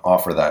out and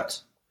offer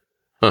that.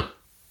 Huh.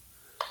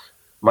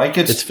 My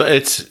kids,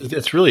 it's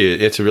a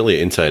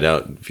really inside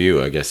out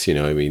view, I guess.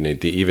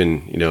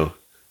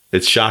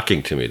 It's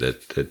shocking to me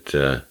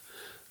that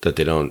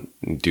they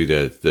don't do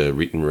the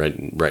reading,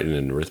 writing,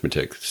 and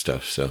arithmetic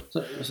stuff. So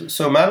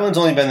Madeline's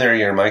only been there a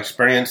year. My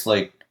experience,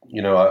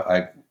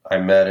 I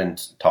met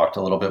and talked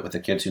a little bit with the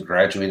kids who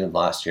graduated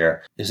last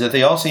year, is that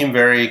they all seem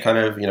very kind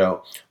of,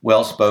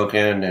 well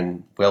spoken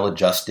and well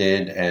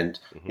adjusted and,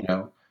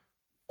 mm-hmm.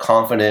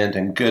 Confident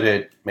and good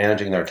at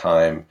managing their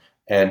time.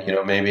 And,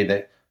 maybe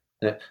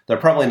they're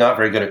probably not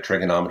very good at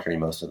trigonometry,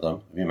 most of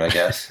them, would be my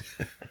guess.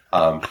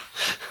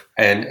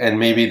 And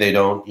maybe they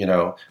don't,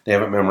 they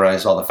haven't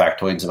memorized all the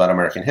factoids about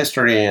American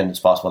history, and it's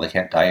possible they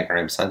can't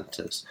diagram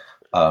sentences.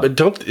 But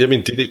don't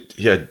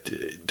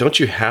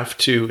you have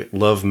to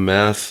love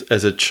math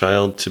as a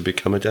child to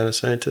become a data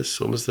scientist?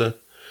 What was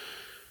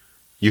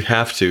you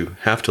have to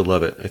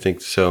love it, I think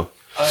so.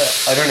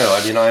 I don't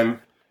know.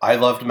 I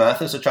loved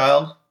math as a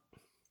child.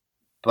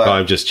 But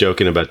I'm just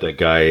joking about that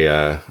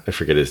guy. I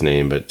forget his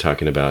name, but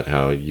talking about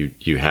how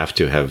you have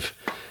to have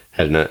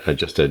had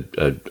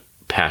a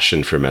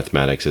passion for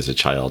mathematics as a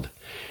child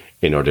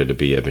in order to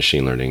be a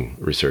machine learning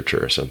researcher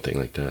or something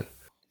like that.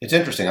 It's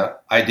interesting.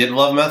 I did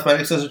love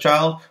mathematics as a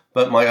child,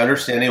 but my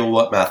understanding of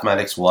what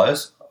mathematics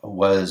was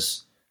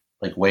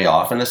like way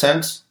off in a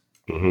sense.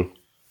 Mm-hmm.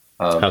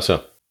 How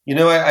so?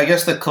 I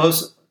guess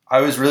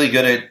I was really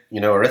good at,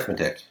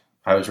 arithmetic.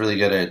 I was really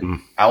good at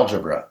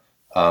algebra.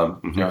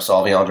 Mm-hmm.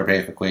 Solving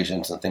algebraic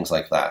equations and things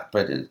like that.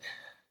 But, then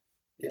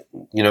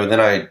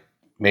I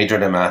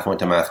majored in math, went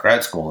to math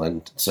grad school.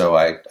 And so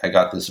I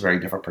got this very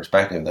different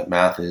perspective that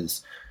math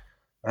is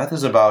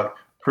about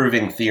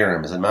proving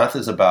theorems, and math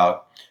is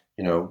about,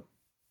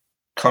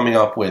 coming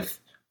up with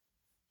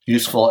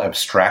useful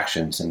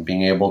abstractions and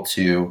being able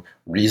to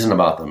reason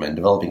about them and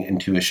developing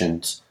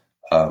intuitions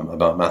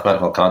about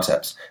mathematical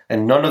concepts.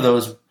 And none of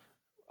those,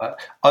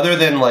 other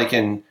than like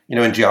in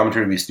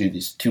geometry, we used to do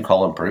these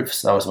 2-column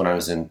proofs. That was when I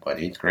was in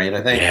 8th grade,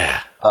 I think.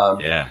 Yeah.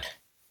 Yeah.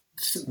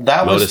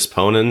 That modus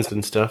ponens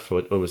and stuff.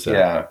 What was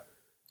that?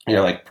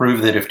 Yeah. Like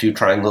prove that if two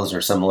triangles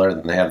are similar,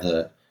 then they have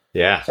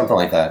something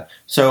like that.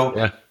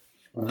 So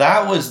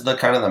that was the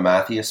kind of the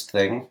mathiest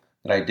thing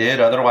that I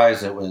did.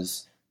 Otherwise it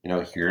was,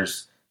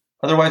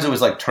 otherwise it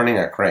was like turning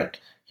a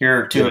crank. Here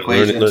are two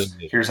equations.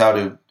 Here's how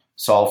to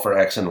solve for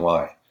X and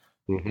Y.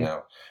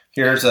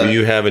 Mm-hmm.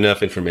 You have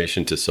enough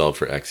information to solve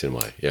for X and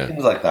Y. Yeah.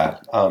 Things like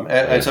that.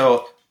 And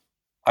so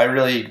I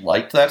really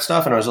liked that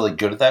stuff, and I was really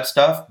good at that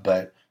stuff.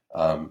 But,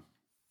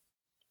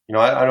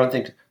 I don't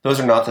think those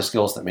are not the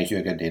skills that make you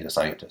a good data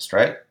scientist,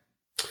 right?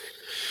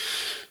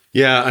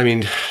 Yeah, I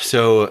mean,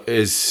 so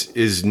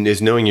is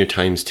knowing your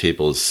times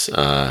tables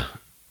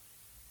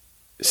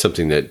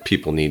something that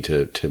people need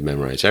to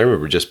memorize? I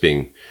remember just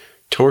being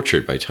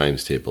tortured by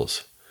times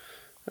tables.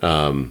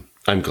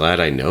 I'm glad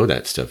I know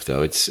that stuff,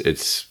 though.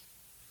 It's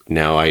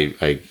now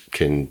I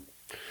can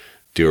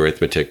do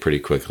arithmetic pretty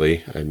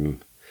quickly.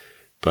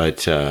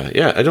 But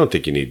I don't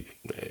think you need.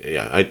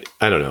 Yeah,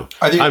 I don't know.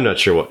 I'm not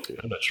sure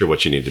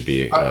what you need to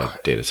be a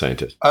data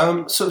scientist.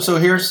 So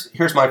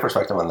here's my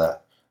perspective on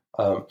that.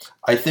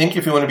 I think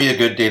if you want to be a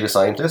good data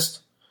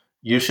scientist,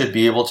 you should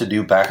be able to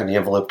do back of the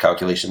envelope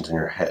calculations in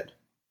your head.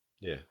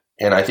 Yeah.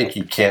 And I think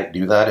you can't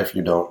do that if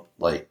you don't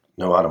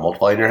know how to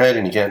multiply in your head,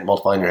 and you can't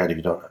multiply in your head if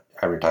you don't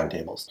have your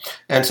timetables.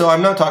 And so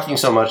I'm not talking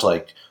so much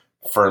like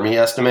Fermi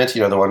estimates,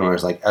 the one where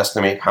it's like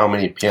estimate how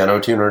many piano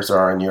tuners there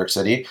are in New York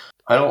City.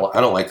 I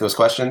don't like those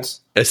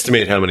questions.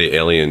 Estimate how many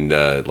alien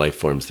life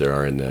forms there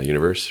are in the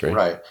universe, right?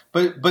 Right.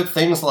 But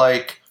things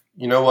like,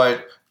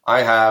 what,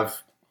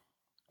 I've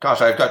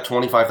got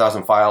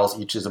 25,000 files,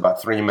 each is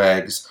about 3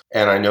 megs,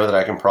 and I know that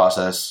I can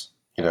process,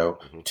 2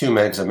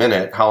 megs a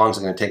minute. How long is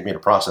it going to take me to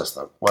process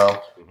them?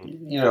 Well,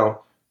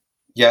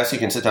 yes, you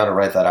can sit down and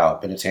write that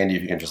out, but it's handy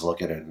if you can just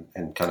look at it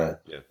and kind of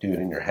do it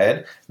in your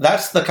head.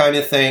 That's the kind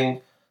of thing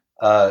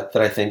that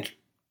I think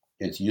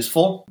is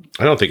useful.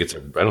 I don't think it's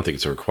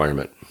a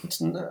requirement.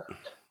 It's not.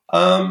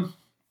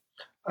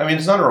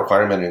 It's not a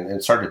requirement, and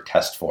it's hard to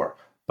test for.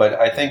 But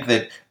I think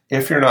that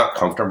if you're not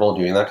comfortable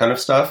doing that kind of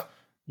stuff,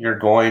 you're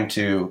going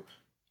to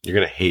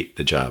hate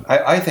the job.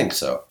 I think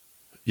so.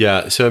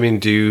 Yeah. So,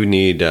 do you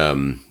need,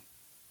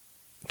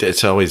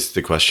 it's always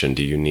the question,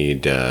 do you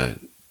need a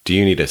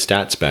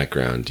stats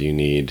background? Do you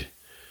need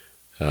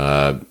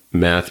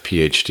math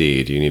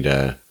PhD? Do you need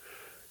an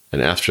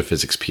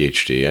astrophysics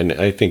PhD? And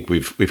I think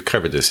we've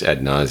covered this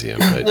ad nauseum.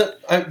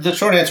 But the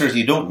short answer is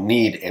you don't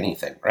need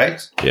anything,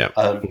 right? Yeah.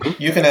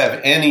 You can have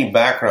any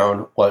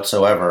background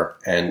whatsoever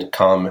and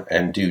come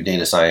and do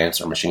data science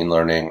or machine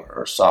learning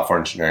or software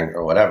engineering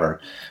or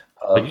whatever.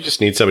 But you just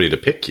need somebody to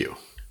pick you.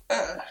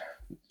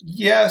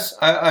 Yes.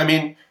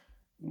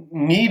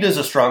 Need is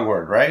a strong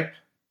word, right?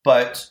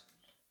 But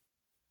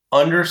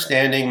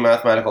understanding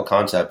mathematical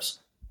concepts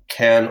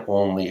can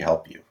only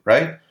help you,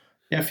 right?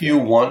 If you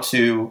want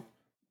to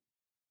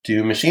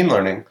do machine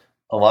learning,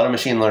 a lot of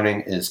machine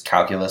learning is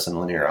calculus and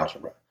linear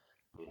algebra.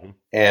 Mm-hmm.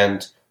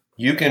 And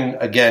you can,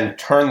 again,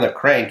 turn the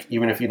crank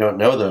even if you don't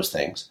know those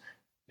things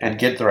and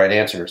get the right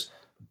answers.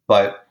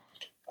 But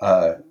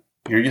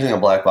you're using a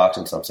black box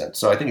in some sense.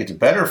 So I think it's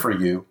better for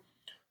you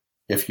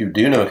if you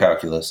do know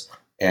calculus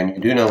and you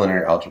do know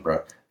linear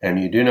algebra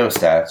and you do know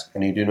stats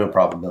and you do know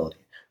probability.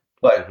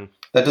 But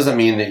that doesn't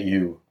mean that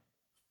you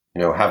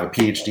have a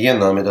PhD in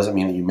them. It doesn't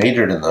mean that you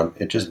majored in them.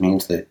 It just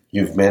means that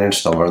you've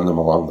managed to learn them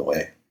along the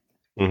way.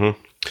 Mm-hmm.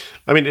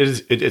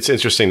 It's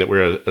interesting that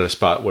we're at a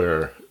spot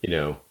where,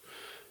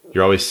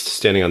 you're always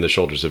standing on the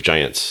shoulders of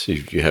giants.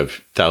 You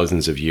have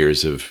thousands of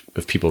years of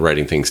people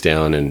writing things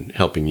down and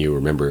helping you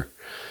remember,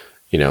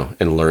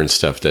 and learn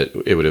stuff that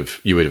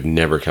you would have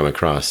never come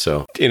across.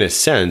 So in a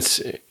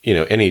sense,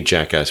 any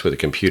jackass with a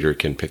computer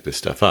can pick this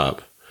stuff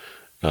up.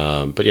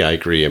 But yeah, I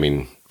agree.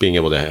 Being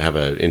able to have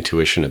an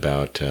intuition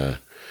about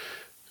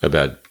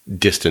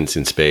distance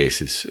in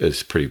space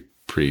is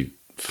pretty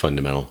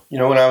fundamental.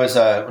 When I was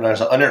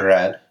an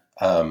undergrad,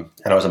 and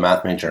I was a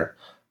math major,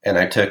 and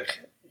I took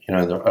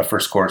a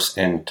first course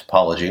in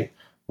topology,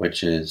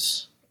 which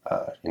is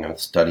the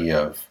study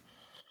of.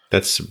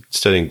 That's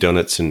studying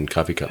donuts and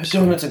coffee cups.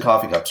 Donuts and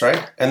coffee cups,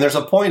 right? And there's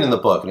a point in the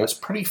book, and it's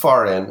pretty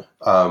far in,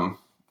 where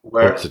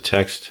what's the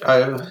text?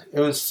 It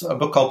was a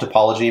book called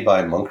Topology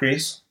by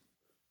Moncrief.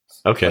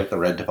 Okay. Like the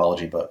red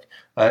topology book.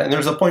 And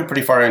there's a point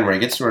pretty far in where he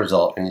gets to a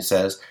result and he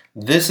says,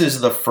 this is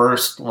the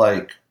first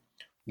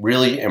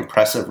really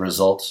impressive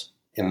result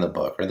in the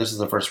book, or this is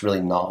the first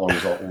really novel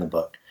result in the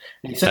book.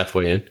 And he said,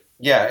 halfway in.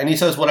 Yeah. And he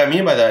says, what I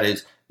mean by that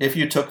is if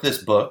you took this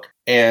book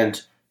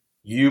and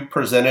you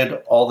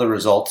presented all the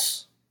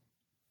results,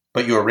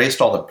 but you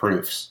erased all the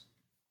proofs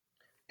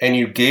and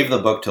you gave the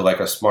book to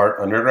a smart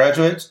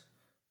undergraduate,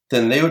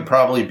 then they would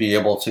probably be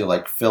able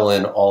to fill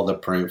in all the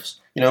proofs,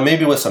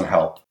 maybe with some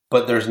help.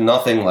 But there's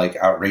nothing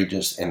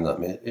outrageous in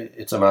them.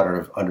 It's a matter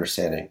of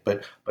understanding.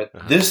 But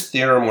this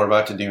theorem we're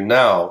about to do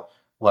now,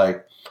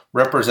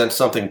 represents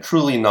something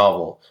truly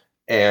novel.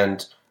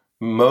 And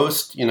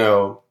most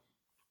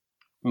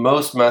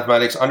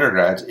mathematics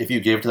undergrads, if you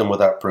gave to them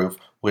without proof,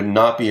 would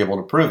not be able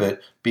to prove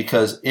it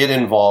because it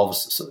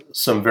involves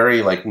some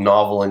very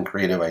novel and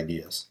creative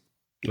ideas.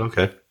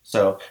 Okay.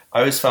 So I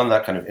always found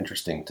that kind of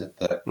interesting.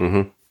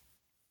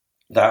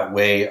 That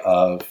way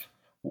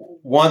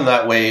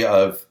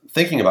of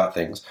thinking about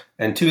things,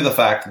 and two, the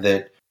fact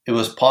that it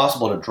was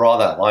possible to draw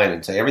that line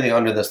and say everything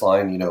under this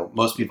line,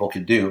 most people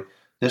could do.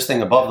 This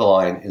thing above the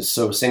line is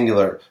so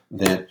singular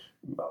that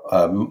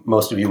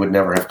most of you would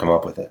never have come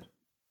up with it.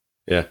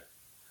 Yeah,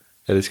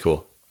 that is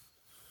cool.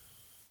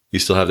 You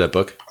still have that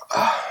book?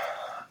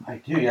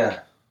 I do,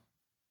 yeah.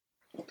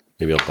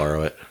 Maybe I'll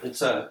borrow it.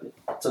 It's a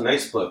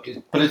nice book,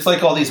 but it's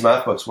like all these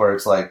math books where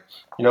it's a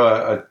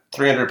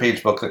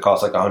 300-page book that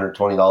costs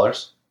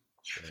 $120.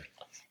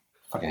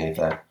 Fucking hate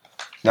that.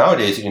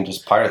 Nowadays, you can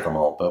just pirate them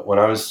all. But when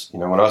I was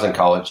in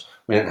college,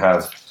 we didn't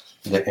have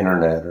the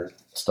internet or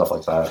stuff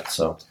like that,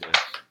 so you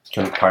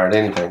couldn't pirate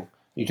anything.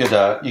 You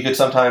could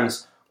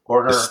sometimes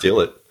order, Just steal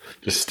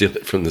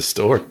it from the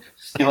store.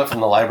 steal it from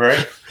the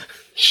library,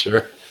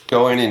 Sure.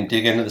 go in and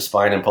dig into the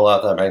spine and pull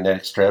out that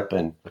magnetic strip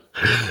and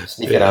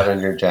sneak it out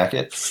under your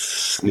jacket.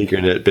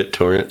 Sneakernet,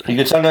 BitTorrent. You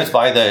could sometimes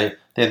buy they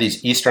have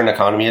these Eastern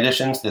Economy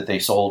editions that they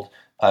sold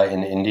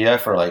in India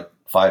for like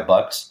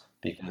 $5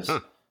 because,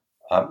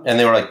 and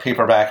they were like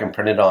paperback and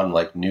printed on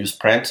like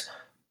newsprint,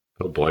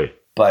 Oh boy.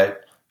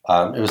 but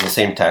it was the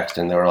same text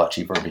and they were a lot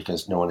cheaper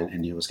because no one in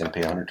India was going to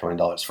pay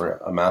 $120 for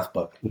a math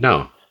book.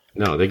 No,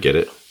 they get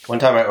it. One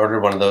time I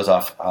ordered one of those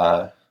off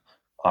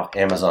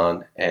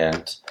Amazon and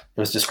it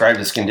was described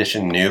as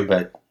condition new,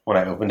 but when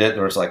I opened it,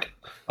 there was like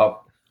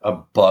a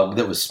bug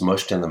that was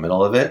smushed in the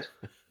middle of it.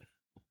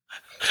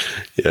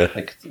 Yeah.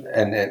 Like,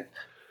 and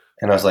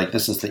I was like,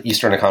 this is the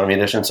Eastern Economy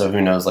edition, so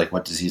who knows like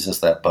what diseases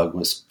that bug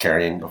was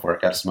carrying before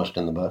it got smushed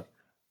in the book.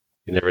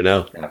 You never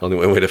know. Yeah. Only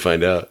one way to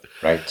find out.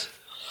 Right.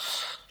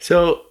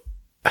 So,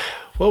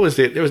 what was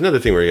it? There was another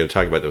thing we were going to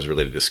talk about that was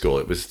related to school.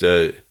 It was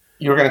You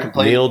were going to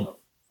complain?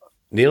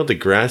 Neil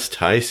deGrasse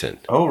Tyson.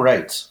 Oh,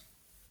 right.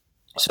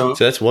 So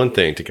So that's one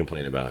thing to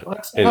complain about. well,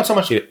 it's And, not so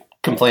much you know,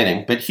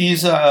 complaining, but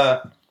he's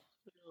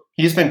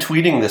been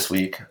tweeting this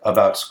week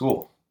about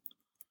school.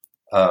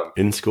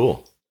 in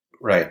school.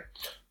 Right.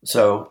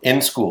 So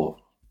in school.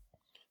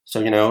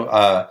 So,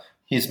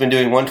 he's been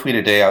doing one tweet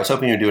a day. I was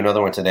hoping he'd do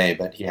another one today,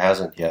 but he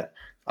hasn't yet.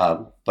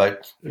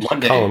 But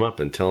Call him up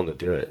and tell him to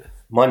do it.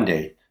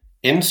 Monday,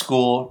 in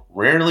school,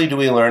 rarely do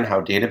we learn how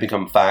data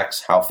become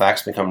facts, how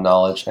facts become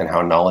knowledge, and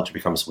how knowledge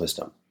becomes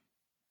wisdom.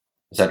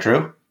 Is that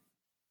true?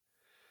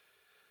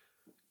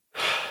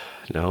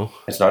 No,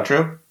 It's not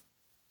true?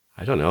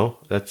 I don't know.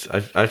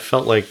 I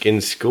felt like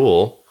in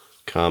school,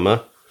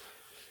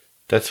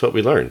 that's what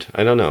we learned.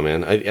 I don't know,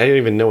 man. I don't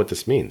even know what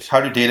this means.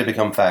 How do data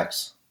become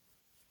facts?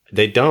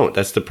 They don't.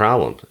 That's the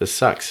problem. This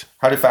sucks.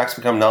 How do facts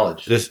become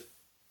knowledge?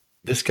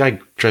 This guy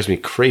drives me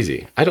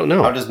crazy. I don't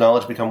know. How does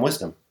knowledge become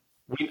wisdom?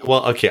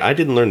 Well, okay, I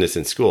didn't learn this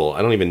in school.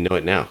 I don't even know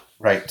it now.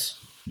 Right.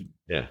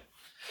 Yeah.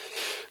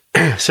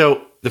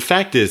 So the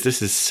fact is,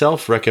 this is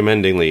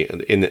self-recommendingly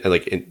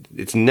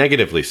it's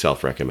negatively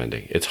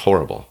self-recommending. It's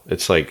horrible.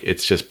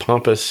 It's just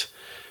pompous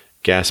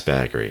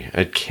gasbaggery.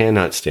 I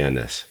cannot stand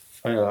this.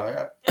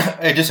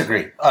 I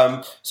disagree.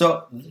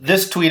 So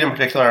this tweet in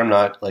particular, I'm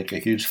not like a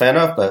huge fan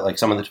of, but like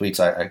some of the tweets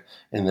I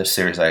in this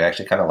series, I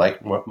actually kind of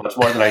like much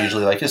more than I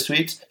usually like his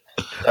tweets.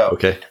 So,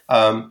 Okay.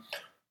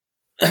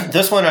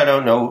 This one I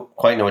don't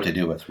quite know what to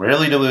do with.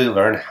 Rarely do we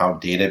learn how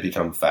data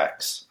become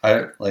facts.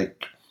 I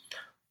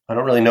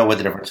don't really know what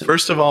the difference is.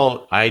 First of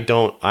all, I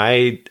don't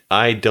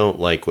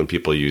like when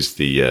people use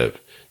the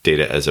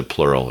data as a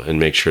plural and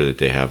make sure that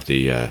they have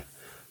the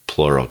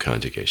plural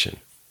conjugation.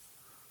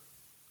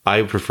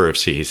 I prefer if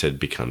he said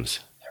becomes.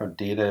 How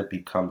data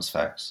becomes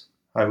facts.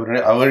 I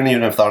wouldn't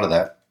even have thought of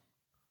that.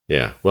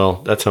 Yeah,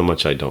 well, that's how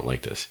much I don't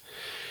like this.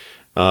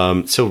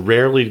 So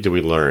rarely do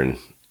we learn.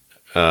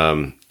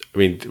 I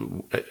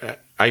mean,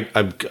 I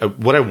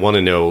what I want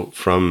to know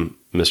from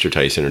Mr.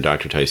 Tyson or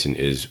Dr. Tyson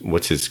is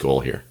what's his goal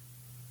here?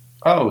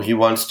 Oh, he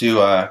wants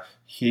to.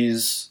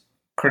 He's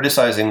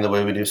criticizing the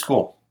way we do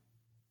school.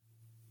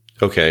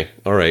 Okay,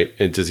 all right.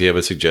 And does he have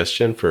a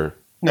suggestion for?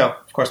 No,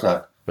 of course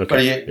not.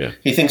 Okay, But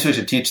he thinks we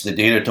should teach the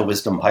data to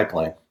wisdom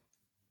pipeline.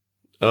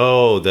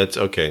 Oh, that's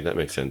okay. That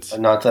makes sense.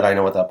 Not that I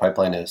know what that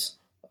pipeline is.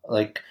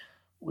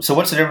 So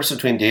what's the difference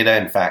between data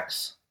and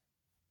facts?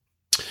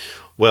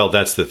 Well,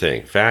 that's the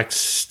thing.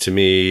 Facts to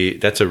me,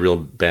 that's a real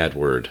bad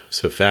word.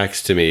 So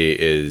facts to me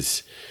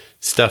is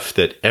stuff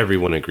that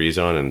everyone agrees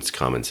on, and it's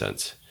common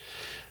sense.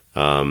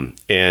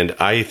 And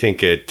I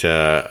think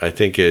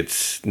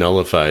it's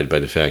nullified by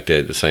the fact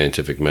that the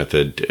scientific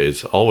method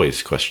is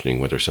always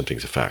questioning whether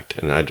something's a fact,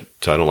 and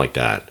so I don't like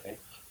that.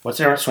 What's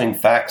the difference between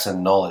facts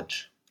and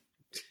knowledge?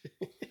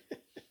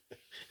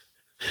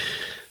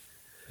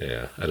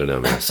 Yeah, I don't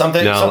know, man.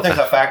 Something's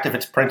a fact if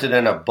it's printed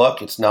in a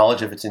book. It's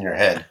knowledge if it's in your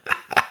head.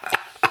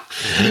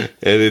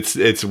 And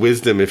it's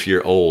wisdom if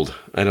you're old.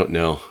 I don't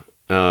know.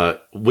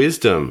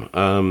 Wisdom.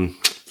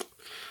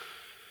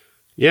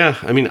 Yeah,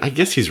 I mean, I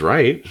guess he's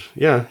right.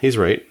 Yeah, he's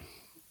right.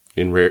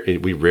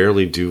 We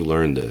rarely do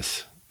learn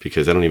this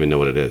because I don't even know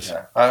what it is.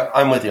 Yeah,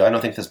 I'm with you. I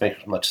don't think this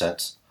makes much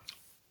sense.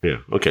 Yeah.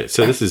 Okay.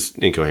 So this is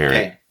incoherent.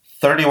 Okay,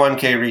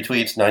 31K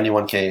retweets,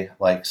 91K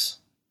likes.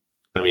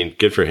 I mean,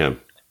 good for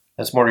him.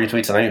 That's more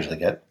retweets than I usually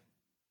get.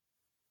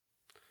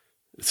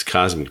 It's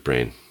cosmic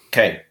brain.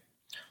 Okay.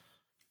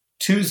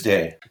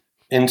 Tuesday.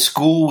 In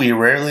school, we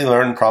rarely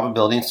learn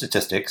probability and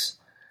statistics,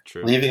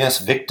 True. leaving us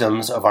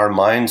victims of our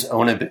mind's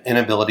own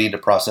inability to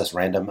process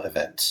random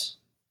events.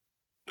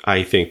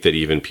 I think that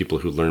even people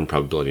who learn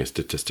probability and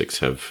statistics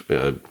have,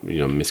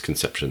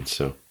 misconceptions.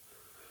 So,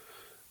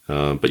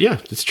 but yeah,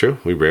 it's true.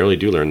 We rarely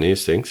do learn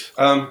these things.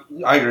 I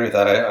agree with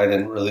that. I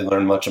didn't really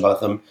learn much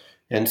about them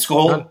in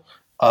school.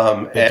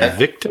 And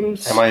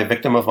Victims? am I a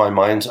victim of my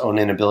mind's own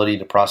inability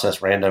to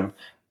process random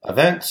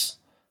events?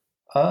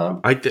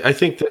 I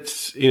think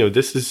that's,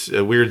 this is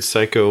a weird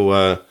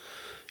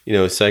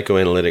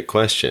psychoanalytic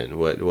question.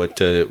 What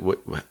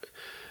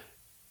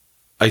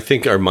I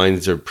think our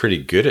minds are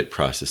pretty good at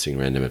processing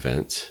random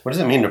events. What does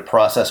it mean to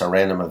process a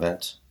random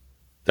event?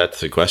 That's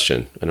the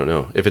question. I don't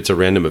know. If it's a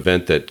random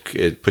event that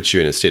it puts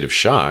you in a state of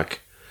shock,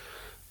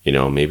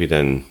 maybe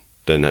then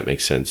that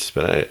makes sense.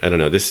 But I don't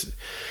know.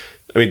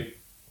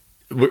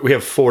 We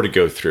have 4 to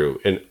go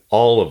through, and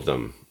all of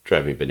them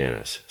drive me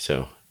bananas.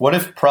 So what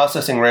if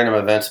processing random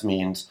events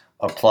means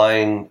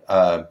applying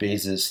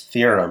Bayes'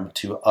 theorem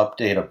to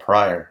update a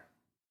prior?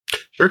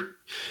 Sure.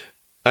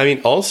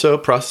 Also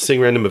processing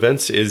random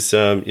events is,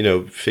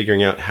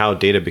 figuring out how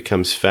data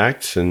becomes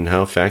facts and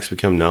how facts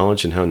become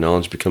knowledge and how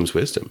knowledge becomes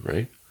wisdom,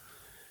 right?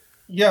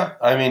 Yeah.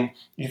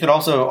 You could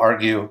also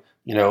argue,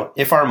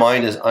 if our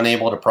mind is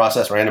unable to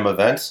process random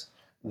events,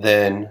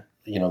 then,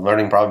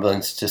 learning probability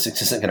and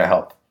statistics isn't going to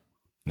help.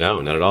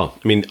 No, not at all.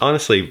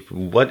 Honestly,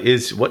 what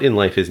in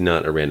life is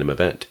not a random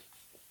event?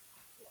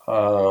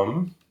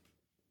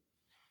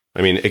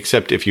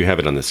 Except if you have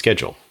it on the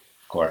schedule.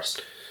 Of course.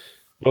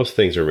 Most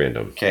things are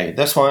random. Okay,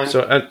 this one.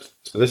 So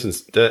this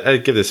is.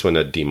 I'd give this one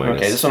a D-.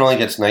 Okay, this one only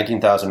gets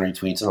 19,000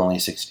 retweets and only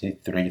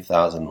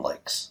 63,000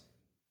 likes.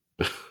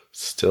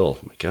 Still,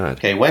 my God.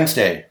 Okay,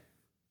 Wednesday.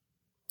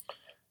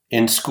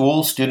 In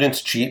school,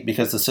 students cheat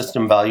because the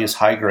system values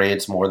high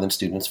grades more than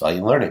students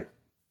value learning.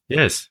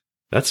 Yes,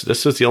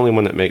 this was the only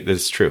one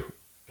that's true.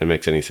 That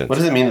makes any sense. What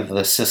does it mean that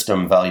the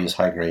system values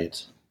high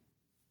grades?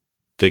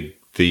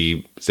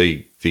 The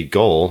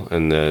goal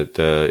and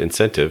the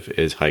incentive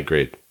is high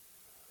grade.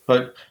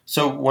 But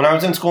so when I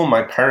was in school,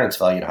 my parents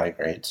valued high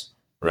grades.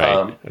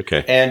 Right.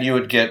 Okay. And you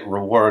would get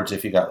rewards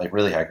if you got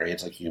really high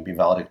grades, like you'd be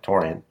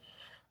valedictorian.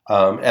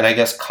 And I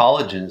guess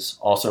colleges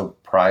also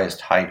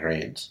prized high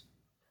grades.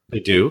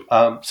 They do.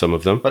 Some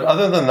of them. But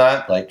other than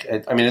that,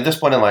 at this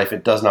point in life,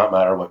 it does not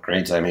matter what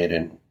grades I made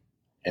at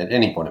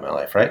any point in my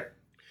life, right?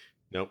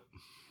 Nope.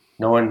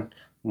 No one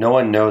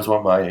knows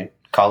what my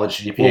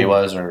college GPA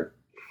was or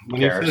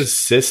when he says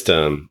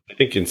system, I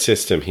think in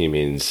system he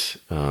means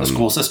the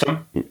school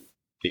system.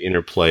 The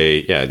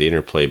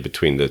interplay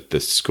between the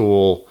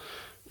school,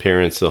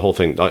 parents, the whole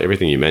thing,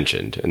 everything you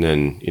mentioned, and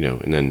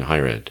then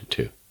higher ed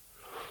too.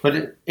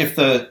 But if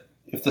the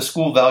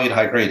school valued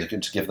high grades, it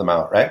could just give them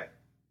out, right?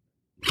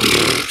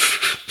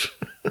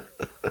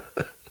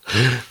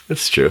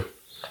 That's true.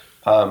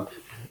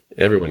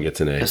 Everyone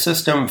gets an A. The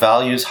system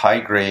values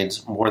high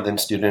grades more than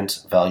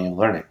students value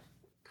learning.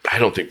 I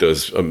don't think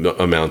those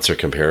amounts are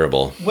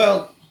comparable.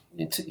 Well,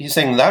 he's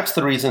saying that's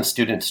the reason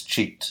students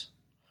cheat.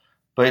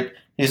 But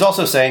he's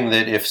also saying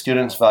that if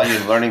students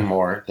valued learning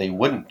more, they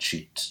wouldn't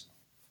cheat.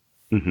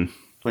 Mm-hmm.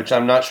 Which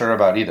I'm not sure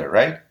about either,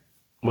 right?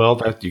 Well,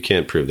 you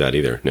can't prove that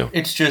either, no.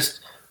 It's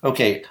just,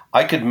 okay,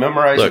 I could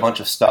memorize a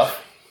bunch of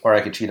stuff, or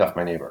I could cheat off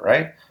my neighbor,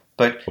 right?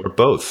 Or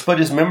both. But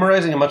is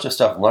memorizing a bunch of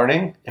stuff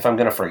learning if I'm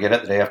going to forget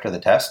it the day after the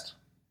test?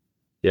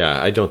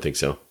 Yeah, I don't think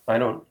so.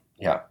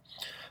 Yeah.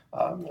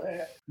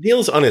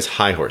 Neil's on his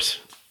high horse.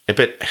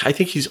 But I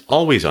think he's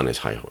always on his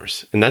high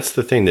horse. And that's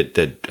the thing that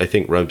I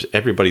think rubs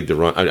everybody the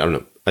wrong... I don't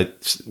know.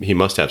 He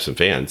must have some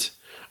fans,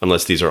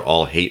 unless these are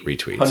all hate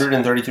retweets.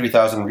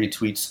 133,000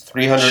 retweets,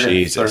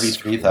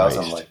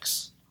 333,000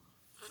 likes.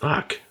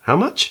 Fuck. How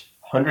much?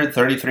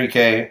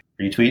 133K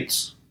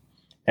retweets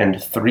and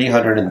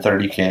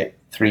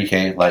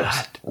 333K likes.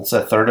 God. That's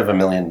a third of a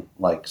million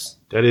likes.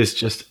 That is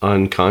just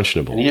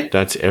unconscionable.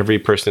 That's every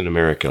person in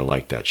America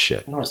like that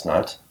shit. No, it's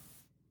not.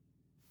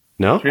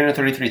 No?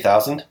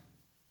 333,000?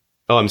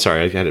 Oh, I'm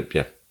sorry. I had it.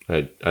 Yeah.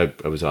 I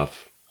was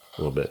off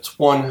a little bit. It's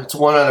one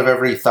out of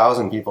every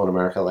 1,000 people in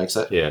America likes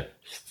it. Yeah.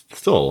 It's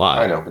still a lot.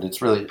 I know, but it's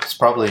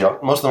probably,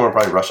 most of them are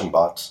probably Russian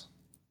bots.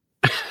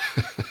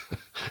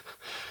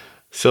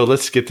 So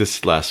let's get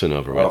this last one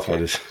over with.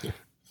 Okay.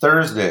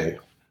 Thursday.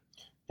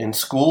 In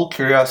school,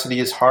 curiosity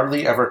is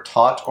hardly ever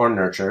taught or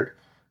nurtured,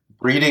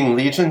 breeding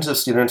legions of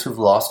students who've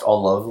lost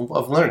all love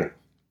of learning.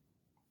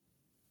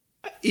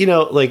 I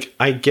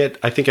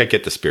think I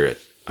get the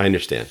spirit. I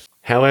understand.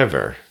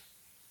 However,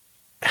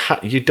 how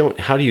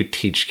do you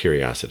teach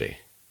curiosity?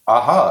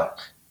 Aha.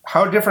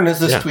 How different is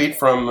this tweet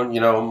from,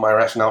 my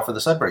rationale for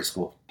the Sudbury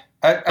School?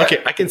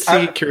 I can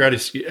see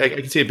curiosity. I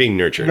can see it being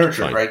nurtured.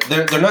 Nurtured, right?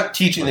 They're not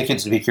teaching the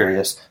kids to be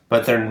curious,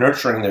 but they're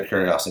nurturing their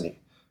curiosity.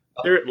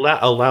 They're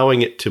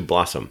allowing it to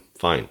blossom.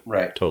 Fine.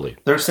 Right. Totally.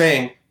 They're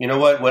saying, you know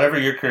what? Whatever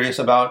you're curious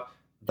about,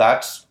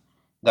 that's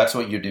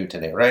what you do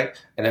today, right?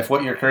 And if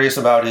what you're curious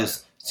about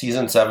is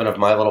season 7 of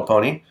My Little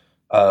Pony,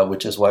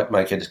 which is what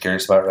my kid is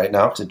curious about right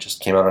now because it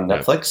just came out on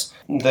Netflix,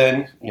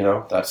 then,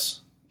 that's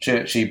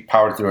she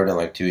powered through it in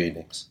like 2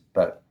 evenings.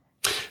 But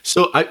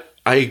so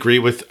I agree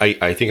with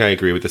I think I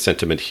agree with the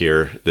sentiment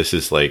here. This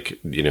is like,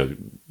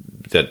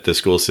 that the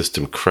school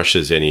system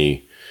crushes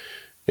any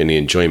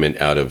enjoyment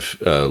out of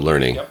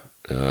learning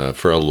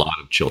for a lot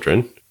of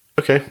children.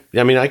 Okay.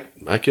 Yeah,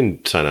 I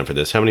can sign on for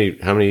this. How many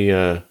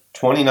 29K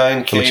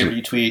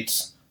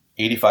retweets,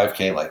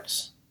 85K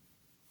likes.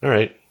 All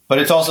right. But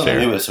it's also the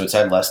newest, so it's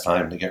had less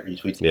time to get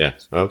retweets. Yeah.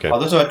 Okay.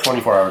 Those are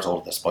 24 hours old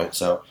at this point,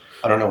 so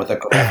I don't know what the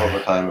goal over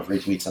time of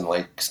retweets and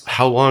likes.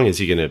 How long is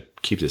he going to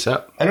keep this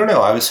up? I don't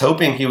know. I was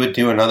hoping he would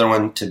do another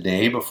one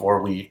today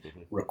before we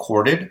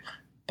recorded,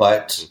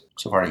 but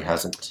so far he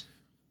hasn't.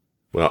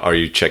 Well, are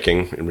you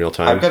checking in real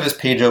time? I've got his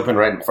page open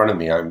right in front of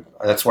me.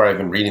 That's where I've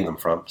been reading them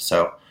from.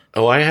 So.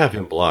 Oh, I have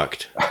him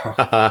blocked.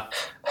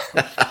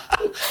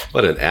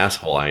 What an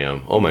asshole I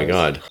am. Oh, my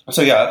God.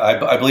 So, yeah,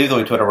 I believe the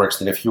way Twitter works,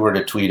 that if you were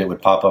to tweet, it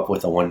would pop up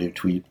with a one new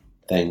tweet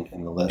thing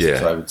in the list,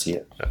 so I would see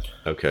it.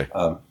 Okay.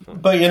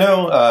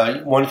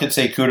 But, one could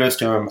say kudos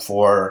to him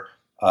for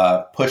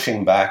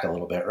pushing back a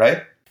little bit,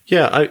 right?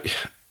 Yeah,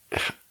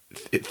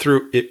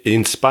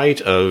 in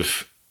spite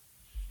of,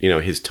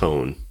 his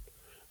tone,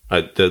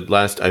 I'd say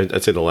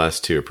the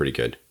last two are pretty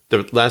good.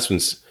 The last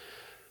one's,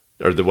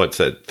 or what's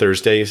that,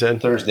 Thursday, you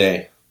said?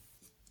 Thursday.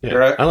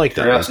 Yeah, I like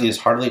that. Curiosity is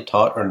hardly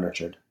taught or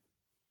nurtured.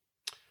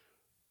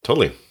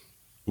 Totally.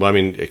 Well, I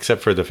mean,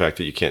 except for the fact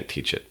that you can't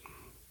teach it.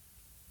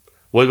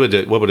 What would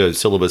a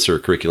syllabus or a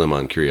curriculum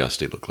on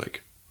curiosity look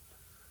like?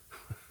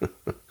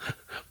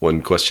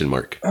 One question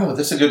mark. Oh,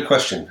 that's a good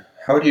question.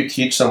 How would you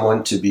teach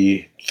someone to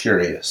be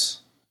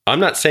curious? I'm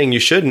not saying you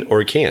shouldn't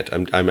or can't.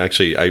 I'm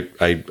actually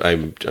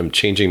I'm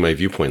changing my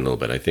viewpoint a little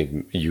bit. I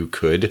think you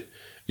can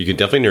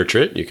definitely nurture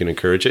it. You can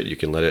encourage it. You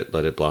can let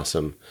it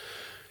blossom.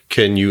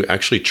 Can you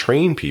actually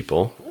train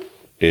people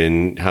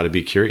in how to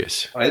be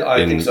curious?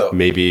 I think so.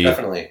 Maybe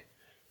definitely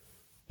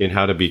in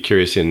how to be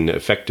curious in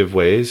effective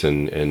ways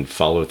and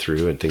follow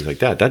through and things like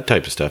that. That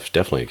type of stuff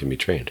definitely can be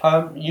trained.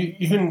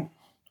 You can,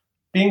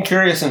 being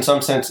curious in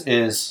some sense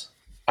is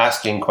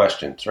asking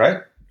questions,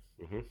 right?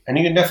 Mm-hmm. And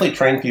you can definitely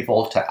train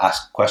people to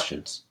ask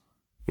questions.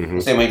 Mm-hmm.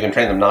 The same way you can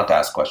train them not to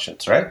ask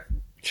questions, right?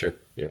 Sure.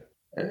 Yeah.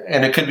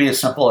 And it could be as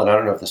simple, and I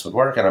don't know if this would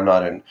work, and I'm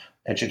not an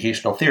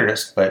educational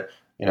theorist, but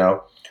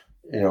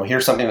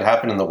here's something that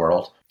happened in the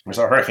world. There's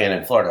a hurricane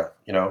in Florida.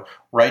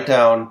 Write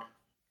down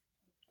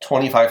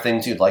 25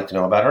 things you'd like to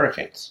know about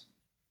hurricanes.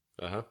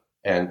 Uh-huh.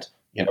 And,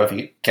 if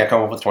you can't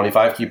come up with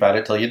 25, keep at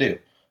it till you do.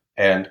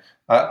 And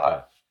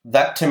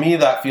that, to me,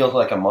 that feels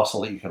like a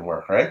muscle that you can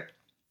work, right?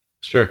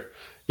 Sure.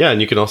 Yeah, and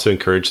you can also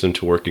encourage them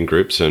to work in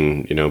groups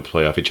and,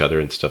 play off each other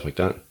and stuff like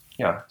that.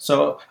 Yeah.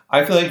 So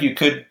I feel like you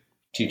could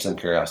teach them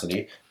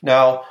curiosity.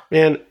 Now,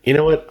 man, you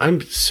know what? I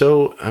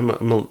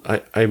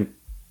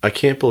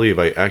can't believe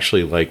I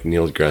actually like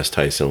Neil deGrasse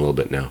Tyson a little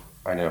bit now.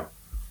 I know.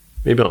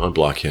 Maybe I'll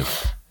unblock him.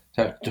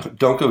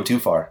 Don't go too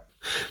far.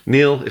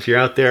 Neil, if you're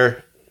out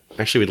there,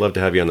 actually, we'd love to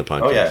have you on the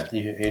podcast. Oh,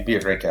 yeah. He'd be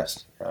a great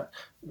guest.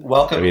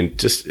 Welcome.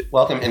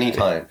 Welcome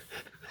anytime.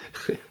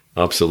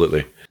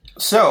 Absolutely.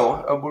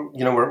 So,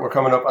 we're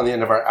coming up on the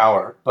end of our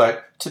hour,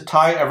 but to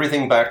tie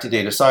everything back to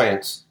data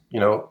science,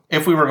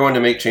 if we were going to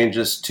make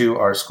changes to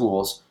our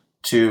schools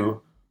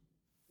to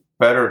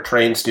better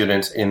train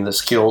students in the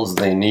skills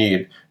they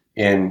need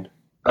in,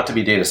 not to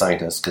be data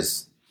scientists,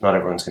 because not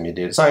everyone's going to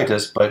be a data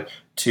scientist, but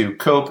to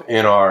cope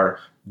in our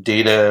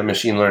data,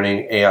 machine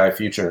learning, AI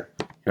future,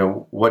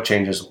 what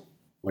changes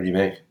would you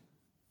make?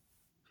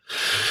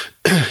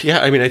 Yeah,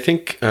 I mean, I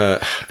think, I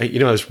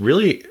was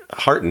really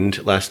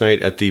heartened last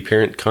night at the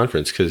parent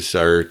conference because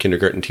our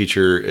kindergarten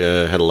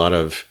teacher had a lot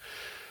of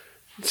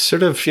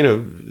sort of,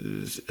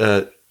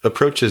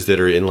 approaches that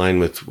are in line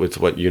with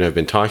what you and I have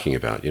been talking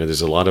about.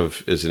 There's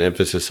an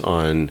emphasis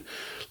on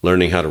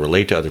learning how to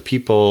relate to other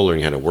people,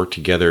 learning how to work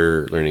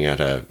together, learning how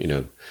to,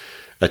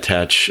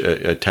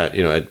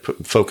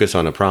 focus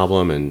on a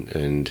problem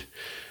and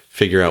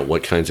figure out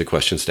what kinds of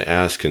questions to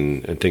ask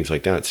and things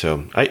like that.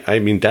 So, I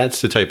mean,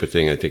 that's the type of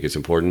thing I think is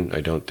important.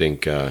 I don't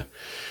think, I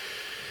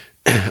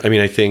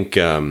think,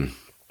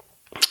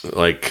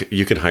 like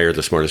you can hire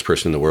the smartest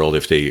person in the world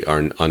if they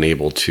are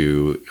unable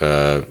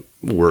to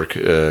work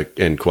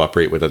and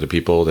cooperate with other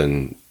people,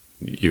 then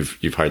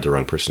you've hired the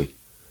wrong person.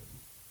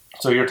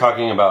 So you're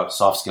talking about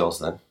soft skills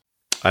then?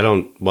 I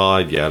don't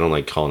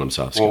like calling them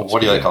soft skills. Well,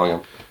 what do you like calling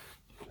them?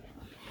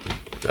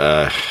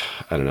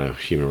 I don't know,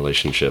 human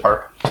relationship.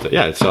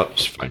 Yeah, it's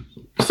fine.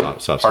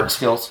 Soft hard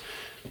skills.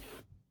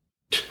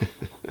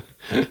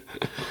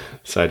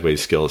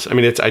 Sideways skills. I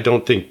mean, I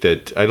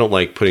don't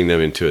like putting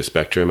them into a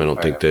spectrum. I don't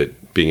think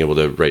that being able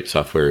to write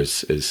software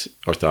is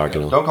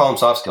orthogonal. Don't call them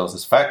soft skills.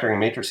 It's factoring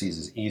matrices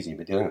is easy,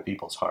 but dealing with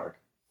people is hard.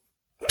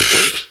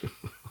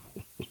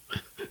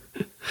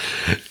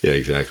 Yeah,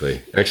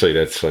 exactly. Actually,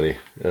 that's funny.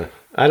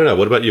 I don't know.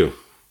 What about you?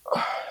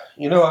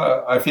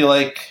 I feel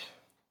like,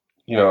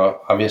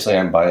 obviously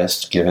I'm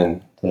biased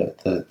given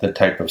the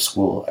type of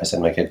school I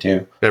send my kid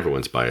to.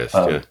 Everyone's biased,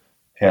 yeah.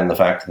 And the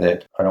fact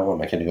that I don't want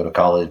my kid to go to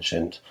college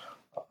and,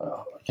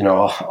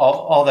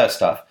 all that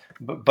stuff.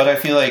 But I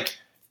feel like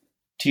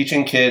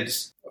teaching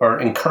kids or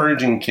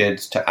encouraging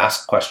kids to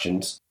ask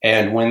questions.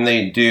 And when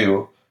they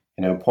do,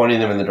 pointing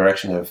them in the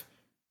direction of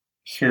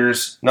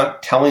here's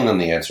not telling them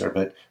the answer,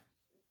 but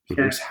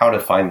here's how to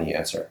find the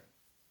answer.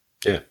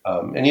 Yeah.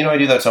 And I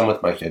do that some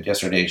with my kid.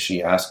 Yesterday,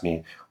 she asked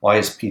me, why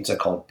is pizza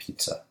called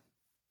pizza?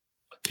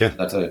 Yeah.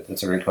 That's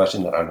a great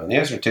question that I don't know the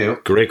answer to.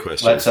 Great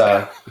question.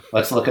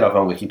 Let's look it up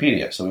on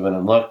Wikipedia. So we went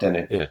and looked,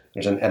 and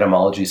there's an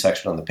etymology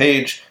section on the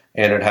page,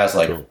 and it has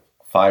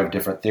 5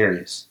 different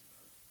theories.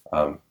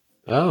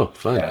 Oh,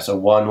 fun. Yeah, so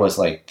one was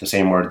like the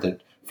same word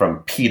that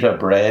from pita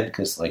bread,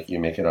 because like you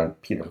make it on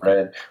pita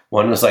bread.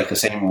 One was like the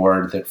same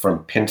word that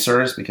from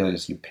pincers,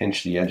 because you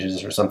pinch the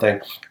edges or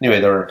something. Anyway,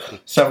 there were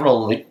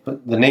several.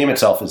 The name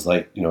itself is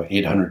like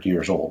 800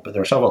 years old, but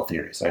there were several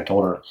theories. And I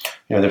told her,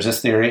 there's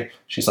this theory.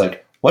 She's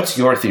like, "What's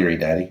your theory,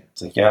 Daddy?"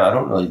 It's like, yeah, I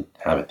don't really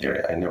have a theory.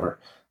 I never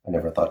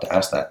thought to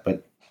ask that,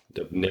 but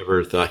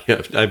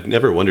I've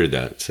never wondered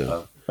that.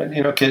 So. But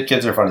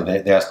kids are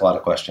funny. They ask a lot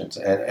of questions,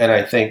 and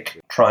I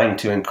think trying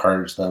to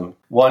encourage them.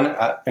 One,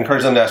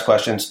 encourage them to ask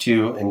questions.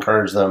 Two,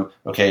 encourage them.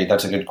 Okay,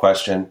 that's a good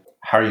question.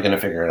 How are you going to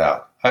figure it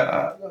out?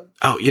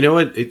 Oh, you know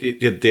what?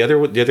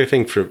 The other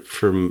thing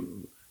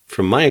from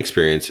my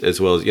experience, as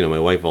well as my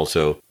wife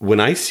also, when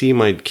I see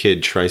my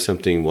kid try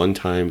something one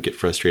time, get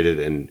frustrated,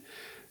 and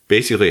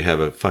basically have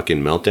a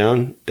fucking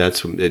meltdown,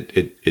 that's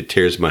it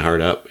tears my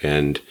heart up.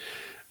 And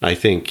I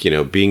think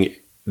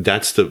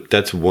that's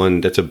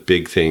a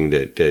big thing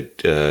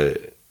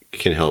that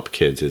can help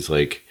kids, is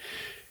like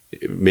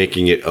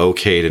making it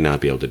okay to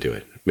not be able to do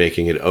it,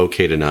 making it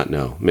okay to not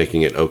know,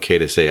 making it okay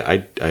to say,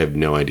 I have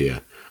no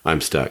idea,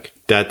 I'm stuck.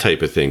 That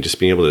type of thing, just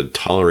being able to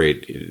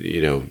tolerate,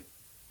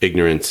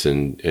 ignorance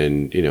and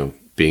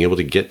being able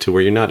to get to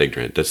where you're not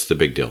ignorant. That's the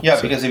big deal. Yeah,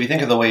 so. Because if you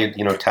think of the way,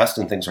 tests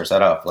and things are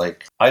set up,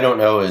 like, I don't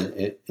know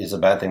is a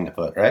bad thing to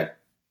put, right?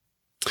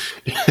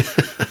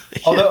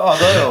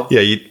 Although,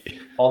 yeah,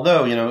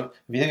 Although, if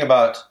you think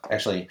about,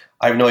 actually,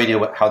 I have no idea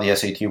how the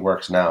SAT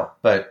works now,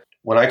 but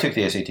when I took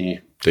the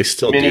SAT they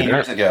still many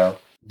years ago,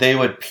 they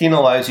would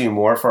penalize you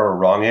more for a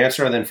wrong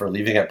answer than for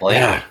leaving it blank.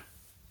 Yeah.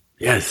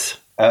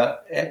 Yes.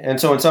 And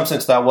so in some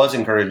sense, that was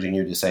encouraging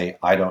you to say,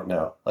 I don't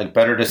know. Like,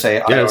 better to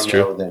say, I don't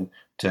know than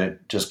to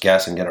just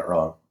guess and get it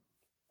wrong.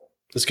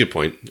 That's a good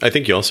point. I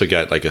think you also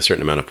got like a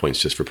certain amount of points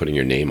just for putting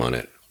your name on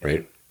it,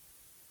 right?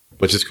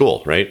 Which is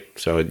cool, right?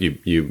 So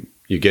you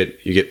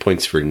get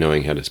points for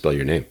knowing how to spell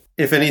your name.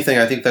 If anything,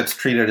 I think that's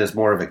treated as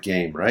more of a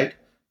game, right?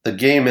 The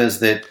game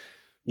is that,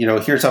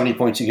 here's how many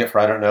points you get for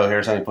I don't know,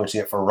 here's how many points you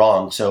get for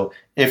wrong. So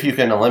if you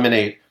can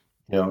eliminate,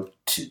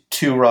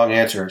 two wrong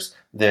answers,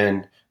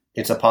 then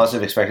it's a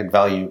positive expected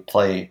value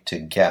play to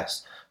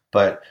guess.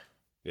 But,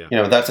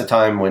 that's a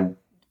time when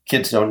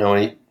kids don't know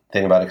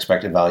anything about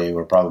expected value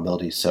or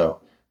probabilities, so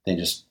they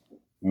just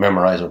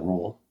memorize a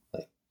rule.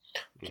 Like,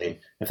 okay,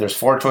 if there's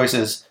 4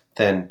 choices,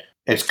 then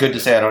it's good to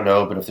say I don't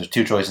know, but if there's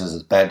 2 choices,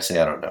 it's bad to say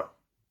I don't know.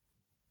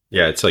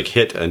 Yeah, it's like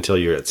hit until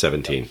you're at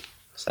 17.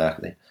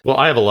 Exactly. Well,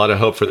 I have a lot of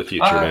hope for the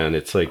future, man.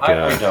 It's like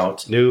I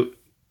don't.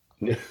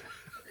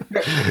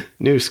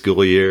 New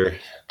school year.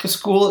 Because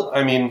school,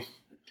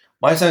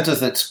 my sense is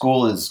that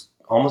school is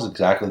almost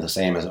exactly the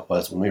same as it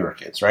was when we were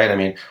kids,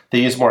 right?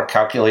 They use more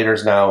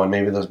calculators now, and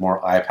maybe there's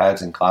more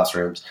iPads in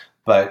classrooms.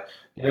 But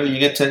you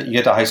get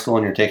to high school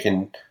and you're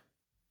taking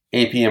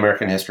AP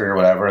American history or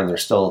whatever, and they're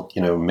still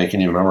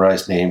making you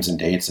memorize names and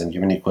dates and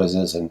giving you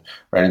quizzes and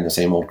writing the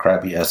same old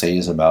crappy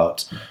essays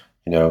about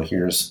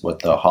here's what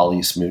the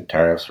Hawley Smoot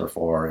tariffs were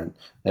for, and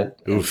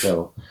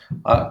so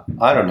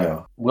I don't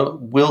know.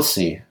 We'll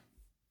see.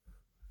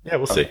 Yeah,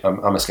 we'll see.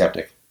 I'm a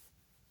skeptic.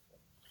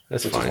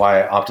 Which is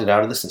why I opted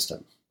out of the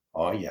system.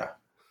 Oh, yeah.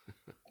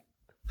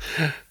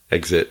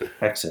 Exit.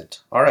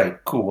 All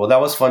right, cool. Well, that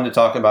was fun to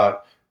talk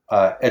about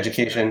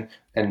education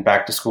and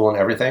back to school and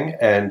everything.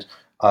 And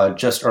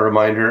just a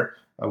reminder,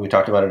 we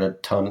talked about it a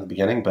ton at the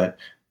beginning, but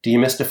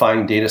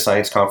Demystifying Data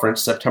Science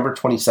Conference, September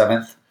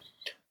 27th,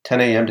 10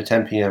 a.m. to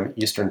 10 p.m.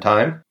 Eastern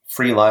Time.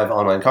 Free live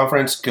online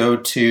conference. Go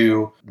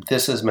to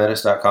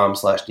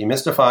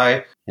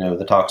thisismetis.com/demystify.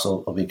 The talks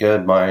will be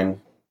good.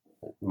 Mine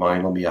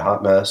will be a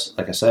hot mess,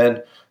 like I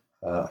said.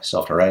 I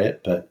still have to write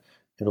it, but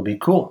it'll be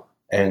cool.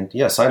 And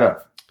yeah, sign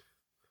up.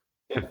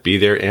 Yeah, be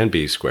there and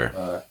be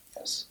square.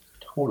 Yes,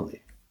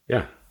 totally.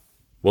 Yeah.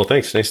 Well,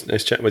 thanks. Nice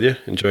chatting with you.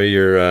 Enjoy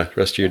your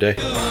rest of your day.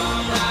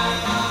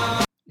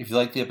 If you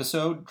liked the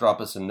episode, drop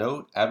us a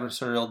note,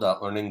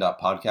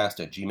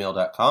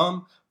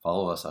 adversarial.learning.podcast@gmail.com.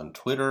 Follow us on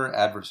Twitter,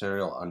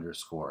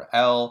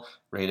 adversarial_L.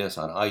 Rate us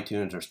on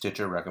iTunes or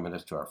Stitcher. Recommend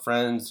us to our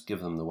friends.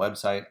 Give them the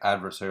website,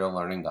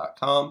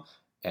 adversariallearning.com.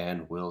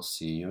 And we'll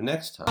see you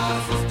next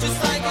time.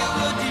 Just like I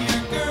would to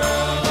your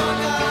girl,